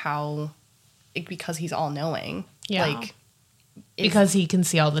see how, because he's all knowing. Yeah. Like, because he can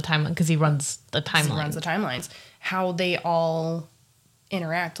see all the timeline, because he runs the timeline. He runs the timelines. How they all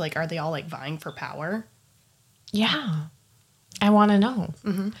interact. Like, are they all, like, vying for power? Yeah. I want to know.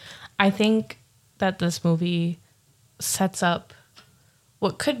 I think that this movie sets up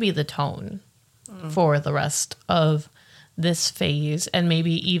what could be the tone for the rest of this phase, and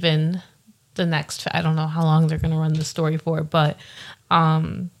maybe even the next. I don't know how long they're going to run the story for, but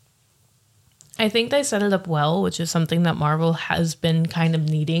I think they set it up well, which is something that Marvel has been kind of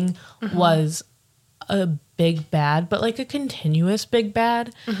needing, was a big bad, but like a continuous big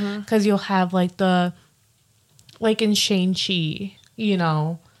bad, because you'll have like in Shang-Chi, you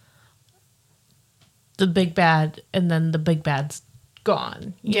know, the big bad, and then the big bad's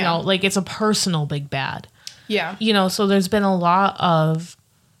gone, you know, like it's a personal big bad. Yeah. You know, so there's been a lot of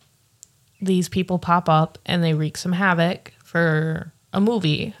these people pop up and they wreak some havoc for a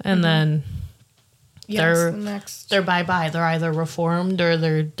movie, and then they're bye-bye. They're either reformed or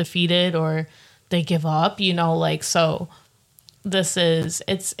they're defeated or they give up, you know, like, so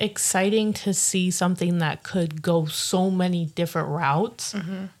it's exciting to see something that could go so many different routes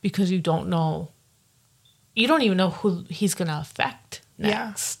because you don't even know who he's going to affect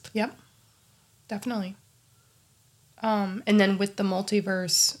next. Yeah. Yep. Definitely. And then with the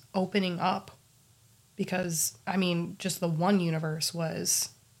multiverse opening up, because, I mean, just the one universe was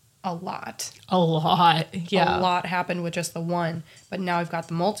a lot. Yeah. A lot happened with just the one. But now we've got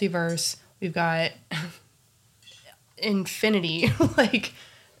the multiverse. We've got... infinity like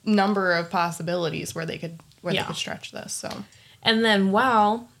number of possibilities where they could they could stretch this. So, and then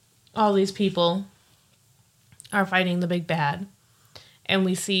while all these people are fighting the big bad, and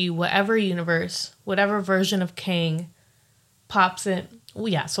we see whatever universe, whatever version of Kang pops in. Well,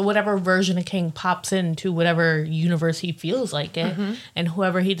 yeah, so whatever version of Kang pops into whatever universe he feels like it, and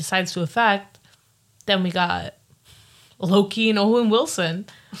whoever he decides to affect, then we got Loki and Owen Wilson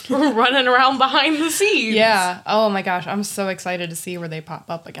running around behind the scenes. Yeah. Oh my gosh, I'm so excited to see where they pop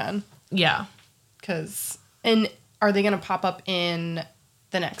up again. Yeah. And are they going to pop up in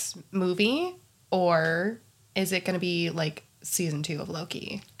the next movie, or is it going to be like season 2 of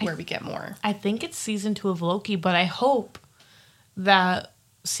Loki where we get more? I think it's season 2 of Loki, but I hope that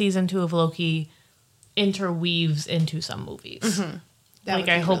season 2 of Loki interweaves into some movies. Mm-hmm. Like,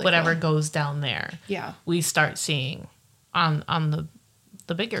 I hope really whatever goes down there, we start seeing on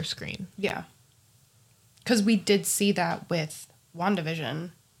the bigger screen. Yeah. Because we did see that with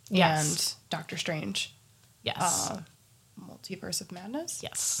WandaVision and Doctor Strange. Yes. Multiverse of Madness?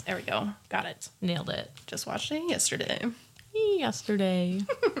 Yes. There we go. Got it. Nailed it. Just watched it yesterday.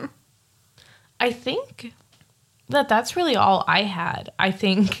 I think that's really all I had. I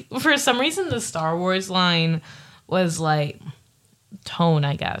think for some reason the Star Wars line was like tone,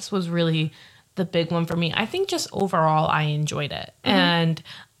 I guess, was really the big one for me. I think just overall I enjoyed it. And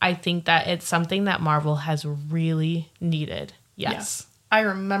I think that it's something that Marvel has really needed. Yes. I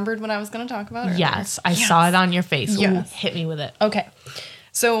remembered what I was going to talk about earlier. Yes. I saw it on your face. Yes. Ooh, hit me with it. Okay.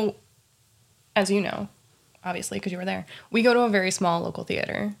 So, as you know, obviously, because you were there, we go to a very small local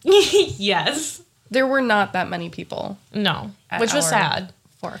theater. Yes. There were not that many people. No. Which was sad.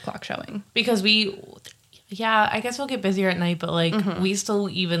 4:00 showing. Because I guess we'll get busier at night, but like we still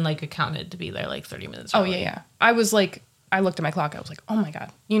even like accounted to be there like 30 minutes early. Oh, yeah. I looked at my clock. I was like, oh my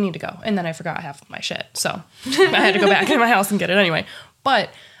God, you need to go. And then I forgot half of my shit. So I had to go back into my house and get it anyway.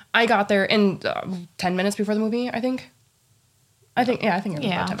 But I got there in 10 minutes before the movie, I think. I think it was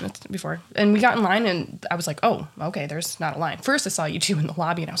about 10 minutes before. And we got in line, and I was like, oh, okay, there's not a line. First, I saw you two in the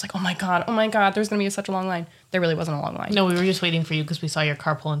lobby, and I was like, oh my God, there's going to be such a long line. There really wasn't a long line. No, we were just waiting for you because we saw your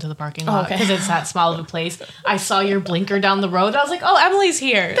car pull into the parking lot. Because it's that small of a place. I saw your blinker down the road. I was like, oh, Emily's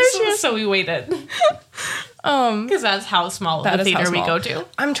here. So we waited. Because that's how small of a theater we go to.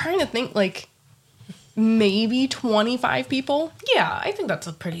 I'm trying to think, like, maybe 25 people. Yeah, I think that's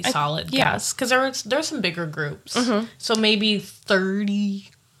a pretty solid guess. Because there's some bigger groups. So maybe 30.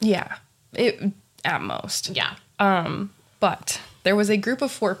 Yeah, at most. Yeah. But there was a group of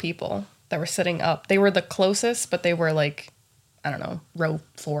 4 people that were sitting up. They were the closest, but they were like, I don't know, row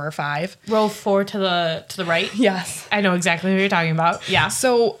 4 or 5. Row 4 to the right? Yes. I know exactly what you're talking about. Yeah.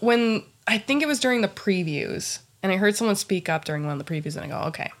 So I think it was during the previews, and I heard someone speak up during one of the previews, and I go,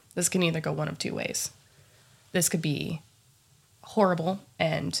 okay, this can either go one of 2 ways. This could be horrible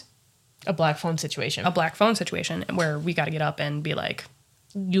and a black phone situation where we got to get up and be like,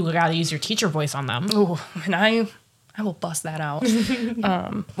 you got to use your teacher voice on them. Ooh, and I will bust that out.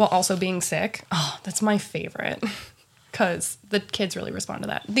 While also being sick. Oh, that's my favorite. Because the kids really respond to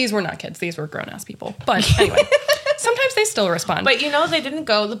that. These were not kids. These were grown-ass people. But anyway, sometimes they still respond. But they didn't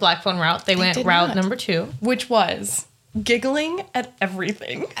go the black phone route. They went route number 2. Which was giggling at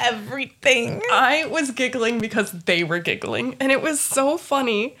everything. Everything. I was giggling because they were giggling. And it was so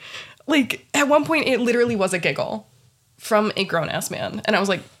funny. Like, at one point, it literally was a giggle from a grown-ass man. And I was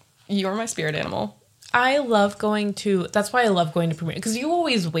like, you're my spirit animal. I love going to... That's why I love going to premiere. Because you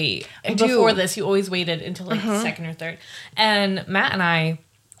always wait. Before this, you always waited until, like, second or third. And Matt and I,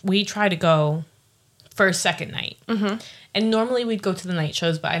 we try to go first, second night. And normally we'd go to the night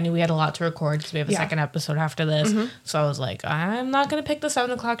shows, but I knew we had a lot to record because we have a second episode after this. So I was like, I'm not going to pick the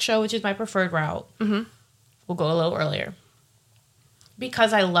 7 o'clock show, which is my preferred route. We'll go a little earlier.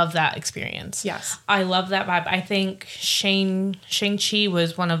 Because I love that experience. Yes. I love that vibe. I think Shang-Chi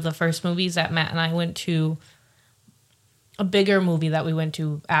was one of the first movies that Matt and I went to, a bigger movie that we went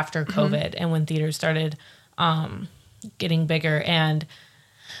to after COVID and when theaters started getting bigger. And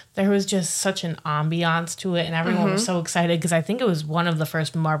there was just such an ambiance to it, and everyone was so excited because I think it was one of the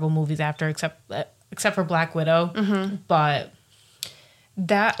first Marvel movies after, except for Black Widow. But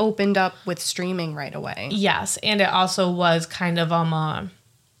that opened up with streaming right away. Yes, and it also was kind of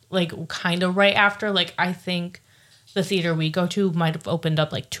kind of right after. Like, I think the theater we go to might have opened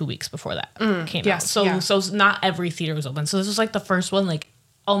up like 2 weeks before that came out. So not every theater was open. So this was like the first one. Like,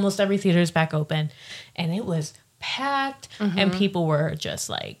 almost every theater is back open, and it was packed, and people were just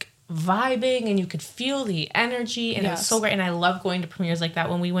like vibing, and you could feel the energy, and it was so great. And I love going to premieres like that.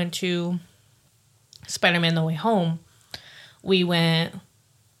 When we went to Spider-Man: No Way Home, we went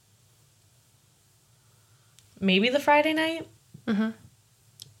maybe the Friday night. Mm-hmm.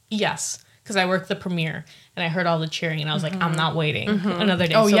 Yes, because I worked the premiere and I heard all the cheering and I was like, I'm not waiting another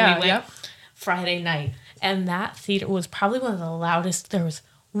day. Oh, so yeah, we went Friday night, and that theater was probably one of the loudest. There was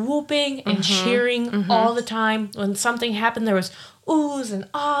whooping and cheering all the time. When something happened, there was oohs and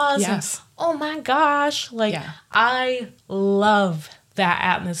ahs. Yes. And, oh my gosh. Like, I love that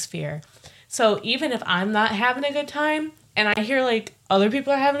atmosphere. So even if I'm not having a good time and I hear like other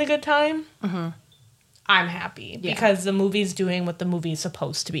people are having a good time, I'm happy because the movie's doing what the movie is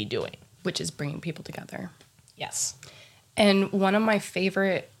supposed to be doing, which is bringing people together. Yes. And one of my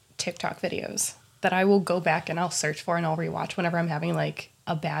favorite TikTok videos that I will go back and I'll search for and I'll rewatch whenever I'm having like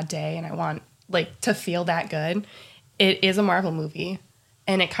a bad day and I want like to feel that good. It is a Marvel movie,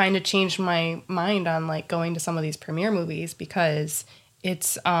 and it kind of changed my mind on like going to some of these premiere movies because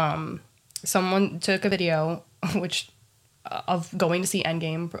it's someone took a video of going to see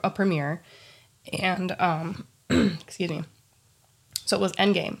Endgame, a premiere, and excuse me. So it was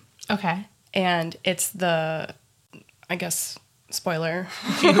Endgame. Okay. And it's the, I guess, spoiler.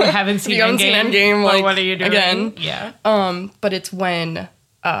 If you haven't seen Endgame, like, what are you doing? Again. Yeah. But it's when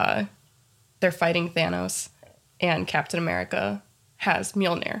they're fighting Thanos and Captain America has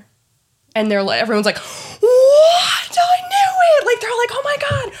Mjolnir. And they're like, everyone's like, what? I knew it! Like, they're like, oh my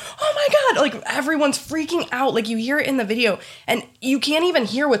god! Like, everyone's freaking out. Like, you hear it in the video, and you can't even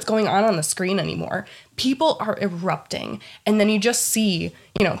hear what's going on the screen anymore. People are erupting. And then you just see,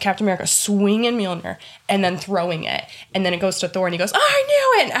 you know, Captain America swinging Mjolnir and then throwing it. And then it goes to Thor, and he goes, oh, I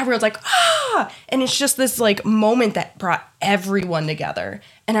knew it! And everyone's like, ah! And it's just this, like, moment that brought everyone together.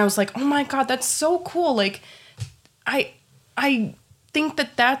 And I was like, oh my god, that's so cool. Like, I think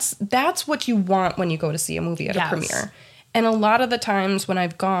that's what you want when you go to see a movie at a premiere. And a lot of the times when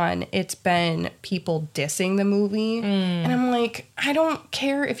I've gone, it's been people dissing the movie. And I'm like, I don't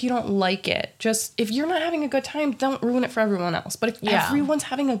care if you don't like it. Just, if you're not having a good time, don't ruin it for everyone else. But if everyone's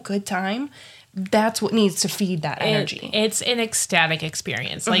having a good time, that's what needs to feed that energy. It's an ecstatic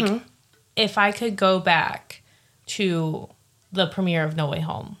experience. Like, if I could go back to the premiere of No Way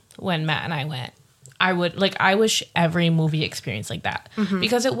Home when Matt and I went, I would, like, I wish every movie experience like that.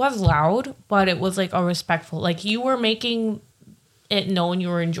 Because it was loud, but it was, like, a respectful, like, you were making it known you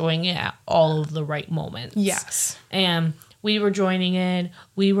were enjoying it at all of the right moments. Yes. And we were joining in,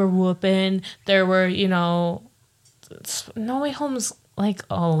 we were whooping, there were, you know, No Way Home's, like,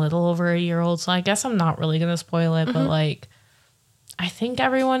 a little over a year old, so I guess I'm not really going to spoil it, but, like, I think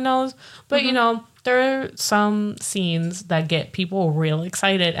everyone knows. But, you know, there are some scenes that get people real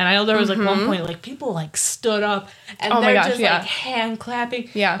excited. And I know there was, like, one point, like, people, like, stood up. And they're just, like, hand clapping.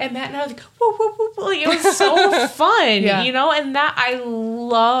 Yeah. And Matt and I was like, whoop, whoop, whoop. Like, it was so fun, you know? And that, I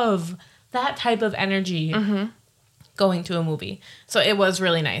love that type of energy going to a movie. So it was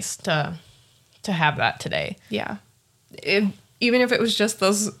really nice to have that today. Yeah. Even if it was just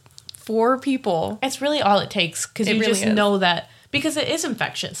those 4 people. It's really all it takes. Because you really just know that. Because it is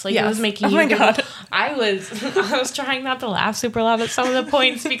infectious. Like, it was making you... Oh, my God. I was trying not to laugh super loud at some of the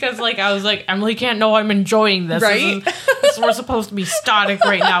points because, like, I was like, Emily can't know I'm enjoying this. Right? We're supposed to be static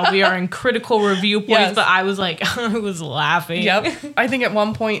right now. We are in critical review points. But I was like, I was laughing. Yep. I think at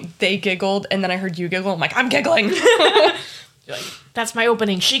one point they giggled, and then I heard you giggle. I'm like, I'm giggling. You're like, that's my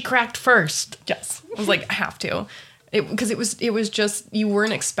opening. She cracked first. Yes. I was like, I have to. Because it was just, you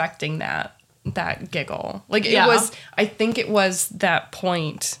weren't expecting that giggle. Like, it was, I think it was that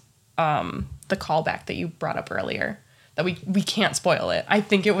point, the callback that you brought up earlier, that we can't spoil it. I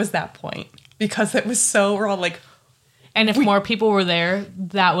think it was that point, because it was so, we're all like... And if more people were there,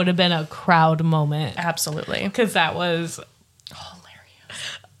 that would have been a crowd moment. Absolutely. Because that was...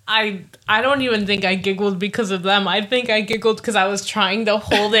 I don't even think I giggled because of them. I think I giggled because I was trying to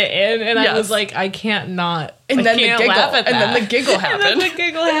hold it in, and I was like, I can't not. And then the giggle happened. And then the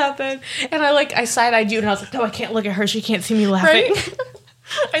giggle happened. And I side-eyed you, and I was like, no, I can't look at her. She can't see me laughing. Right?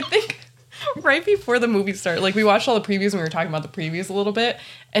 I think right before the movie started, like, we watched all the previews, and we were talking about the previews a little bit,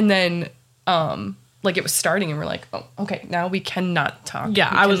 and then, like, it was starting, and we're like, oh, okay, now we cannot talk. Yeah,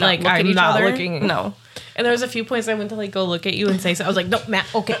 I was like, I'm not looking. No. And there was a few points I went to, like, go look at you and say so. I was like, no, Matt,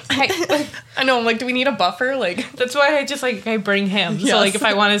 okay. Hey. I know, I'm like, do we need a buffer? Like, that's why I just, like, I bring him. Yes. So, like, if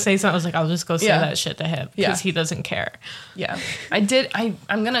I want to say something, I was like, I'll just go say that shit to him. Because he doesn't care. Yeah. I'm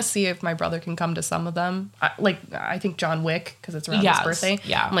going to see if my brother can come to some of them. I think John Wick, because it's around his birthday.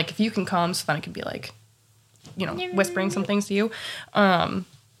 Yeah. I'm like, if you can come, so then I can be, like, you know, whispering some things to you.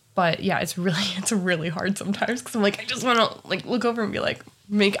 But, yeah, it's really hard sometimes. Because I'm like, I just want to, like, look over and be like,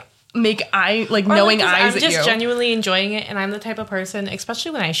 make knowing eyes I'm at just you. genuinely enjoying it, and I'm the type of person,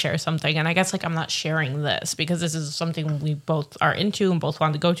 especially when I share something, and I guess like I'm not sharing this because this is something we both are into and both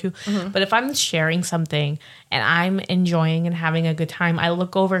want to go to. But if I'm sharing something and I'm enjoying and having a good time, I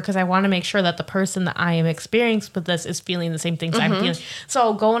look over because I want to make sure that the person that I am experiencing with this is feeling the same things I'm feeling. So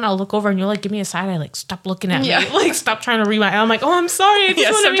I'll go and I'll look over and you'll like give me a side eye, like stop looking at me, like stop trying to read my. I'm like, oh, I'm sorry. I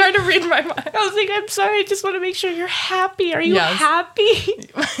just I'm trying to read my mind. I was like, I'm sorry. I just want to make sure you're happy. Are you happy?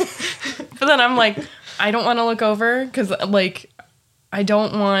 But then I'm like, I don't want to look over because, like, I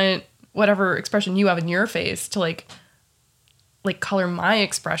don't want whatever expression you have in your face to, like color my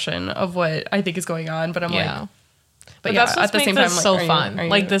expression of what I think is going on. But I'm like, but that's at the same time, so like, fun.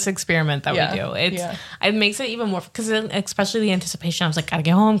 Like this experiment that we do. It makes it even more, because especially the anticipation. I was like, gotta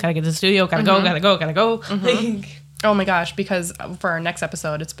get home, gotta get to the studio, gotta go. Like, oh my gosh, because for our next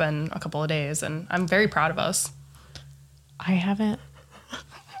episode, it's been a couple of days and I'm very proud of us.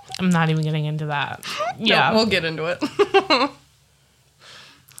 I'm not even getting into that. No, we'll get into it.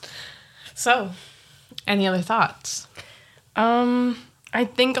 So, any other thoughts? I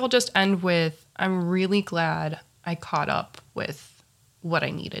think I'll just end with, I'm really glad I caught up with what I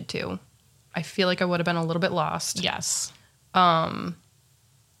needed to. I feel like I would have been a little bit lost. Yes.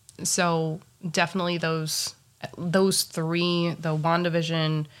 So definitely those three, the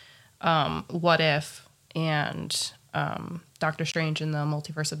WandaVision, What If, and Doctor Strange in the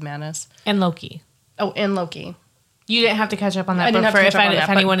Multiverse of Madness. And Loki. Oh, and Loki. You didn't have to catch up on that. But if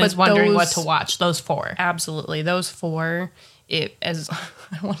anyone is wondering what to watch, those four. Absolutely. Those four. I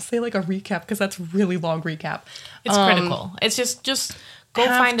don't want to say like a recap because that's really long recap. It's critical. It's just go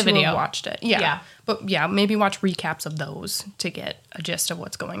find a video. Have watched it. Yeah. But yeah, maybe watch recaps of those to get a gist of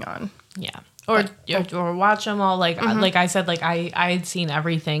what's going on. Yeah. Or watch them all. Like I said, like I had seen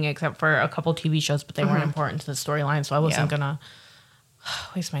everything except for a couple TV shows, but they weren't important to the storyline, so I wasn't gonna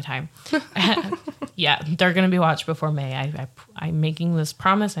waste my time. Yeah, they're gonna be watched before May. I'm making this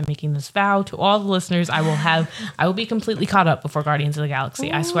promise. I'm making this vow to all the listeners. I will be completely caught up before Guardians of the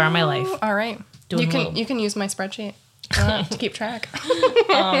Galaxy. I swear on my life. All right, you can use my spreadsheet to keep track.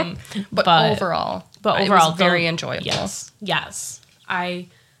 But overall, it was very enjoyable. Yes.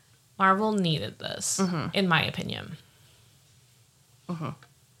 Marvel needed this, in my opinion. I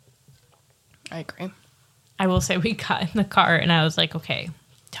agree. I will say we got in the car and I was like, okay,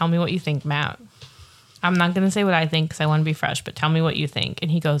 tell me what you think, Matt. I'm not going to say what I think because I want to be fresh, but tell me what you think.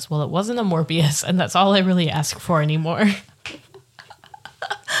 And he goes, well, it wasn't a Morbius, and that's all I really ask for anymore.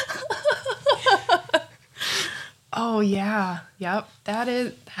 Oh, yeah. Yep. That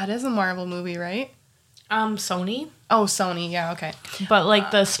is a Marvel movie, right? Sony. Oh, Sony. Yeah, okay. But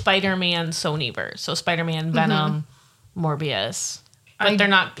like the Spider-Man Sony verse. So Spider-Man, Venom, Morbius. But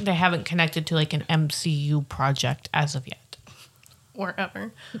they haven't connected to like an MCU project as of yet. Or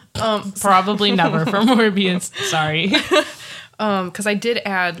ever. Probably never for Morbius. Sorry. Because I did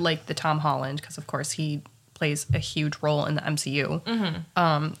add like the Tom Holland, because of course he plays a huge role in the MCU.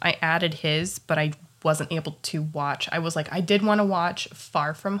 I added his, but I wasn't able to watch. I was like, I did want to watch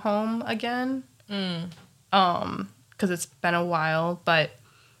Far From Home again. Because it's been a while, but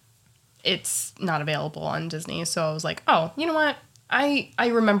it's not available on Disney. So I was like, oh, you know what? I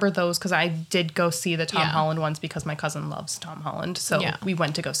remember those because I did go see the Tom Holland ones because my cousin loves Tom Holland. So we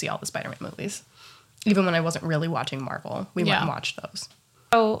went to go see all the Spider-Man movies. Even when I wasn't really watching Marvel, we went and watched those.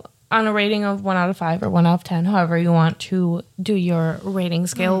 So on a rating of 1 out of 5 or 1 out of 10, however you want to do your rating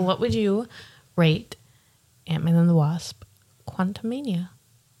scale, what would you rate Ant-Man and the Wasp: Quantumania?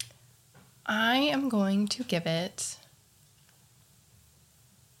 I am going to give it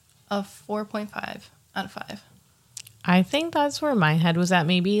a 4.5 out of 5. I think that's where my head was at,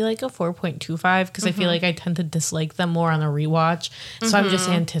 maybe like a 4.25, because I feel like I tend to dislike them more on a rewatch. So I'm just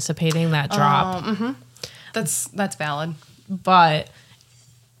anticipating that drop. That's valid. But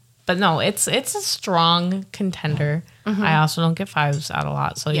no, it's a strong contender. I also don't get 5s out a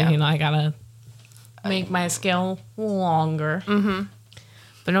lot, so you know I gotta make my scale longer.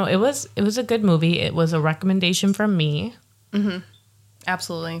 But no, it was a good movie. It was a recommendation from me.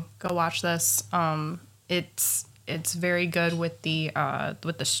 Absolutely, go watch this. It's very good with the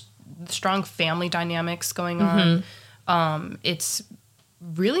strong family dynamics going on. It's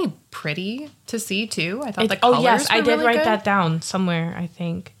really pretty to see too. I thought the colors were I did really write good. that down somewhere, I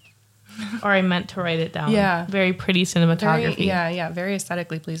think. Or I meant to write it down. Yeah. Very pretty cinematography. Very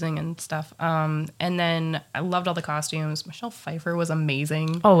aesthetically pleasing and stuff. And then I loved all the costumes. Michelle Pfeiffer was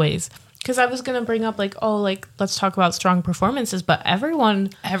amazing. Always. Because I was going to bring up let's talk about strong performances, but everyone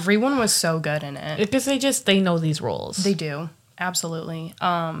was so good in it. Because they know these roles. They do. Absolutely.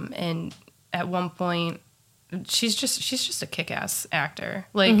 And at one point, she's just a kick-ass actor.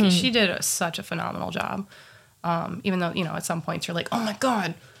 Like, she did such a phenomenal job. Even though, you know, at some points you're like, oh my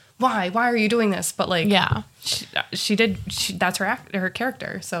God, why are you doing this? But like, yeah, that's her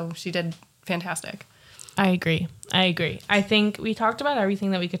character. So she did fantastic. I agree. I think we talked about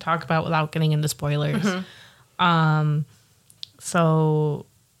everything that we could talk about without getting into spoilers. So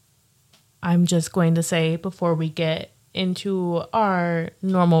I'm just going to say, before we get into our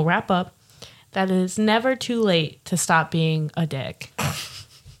normal wrap up, that it is never too late to stop being a dick.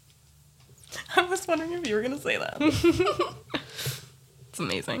 I was wondering if you were going to say that. It's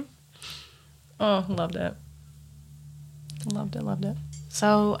amazing. Oh, loved it. Loved it.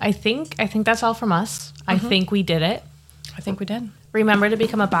 So I think that's all from us. I think we did it. I think we did. Remember to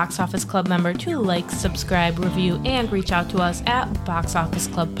become a Box Office Club member to like, subscribe, review, and reach out to us at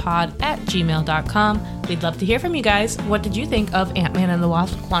boxofficeclubpod@gmail.com. We'd love to hear from you guys. What did you think of Ant-Man and the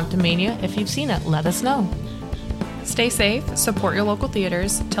Wasp: Quantumania? If you've seen it, let us know. Stay safe, support your local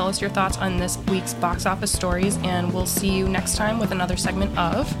theaters, tell us your thoughts on this week's box office stories, and we'll see you next time with another segment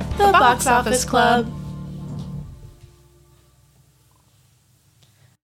of The Box Office Club.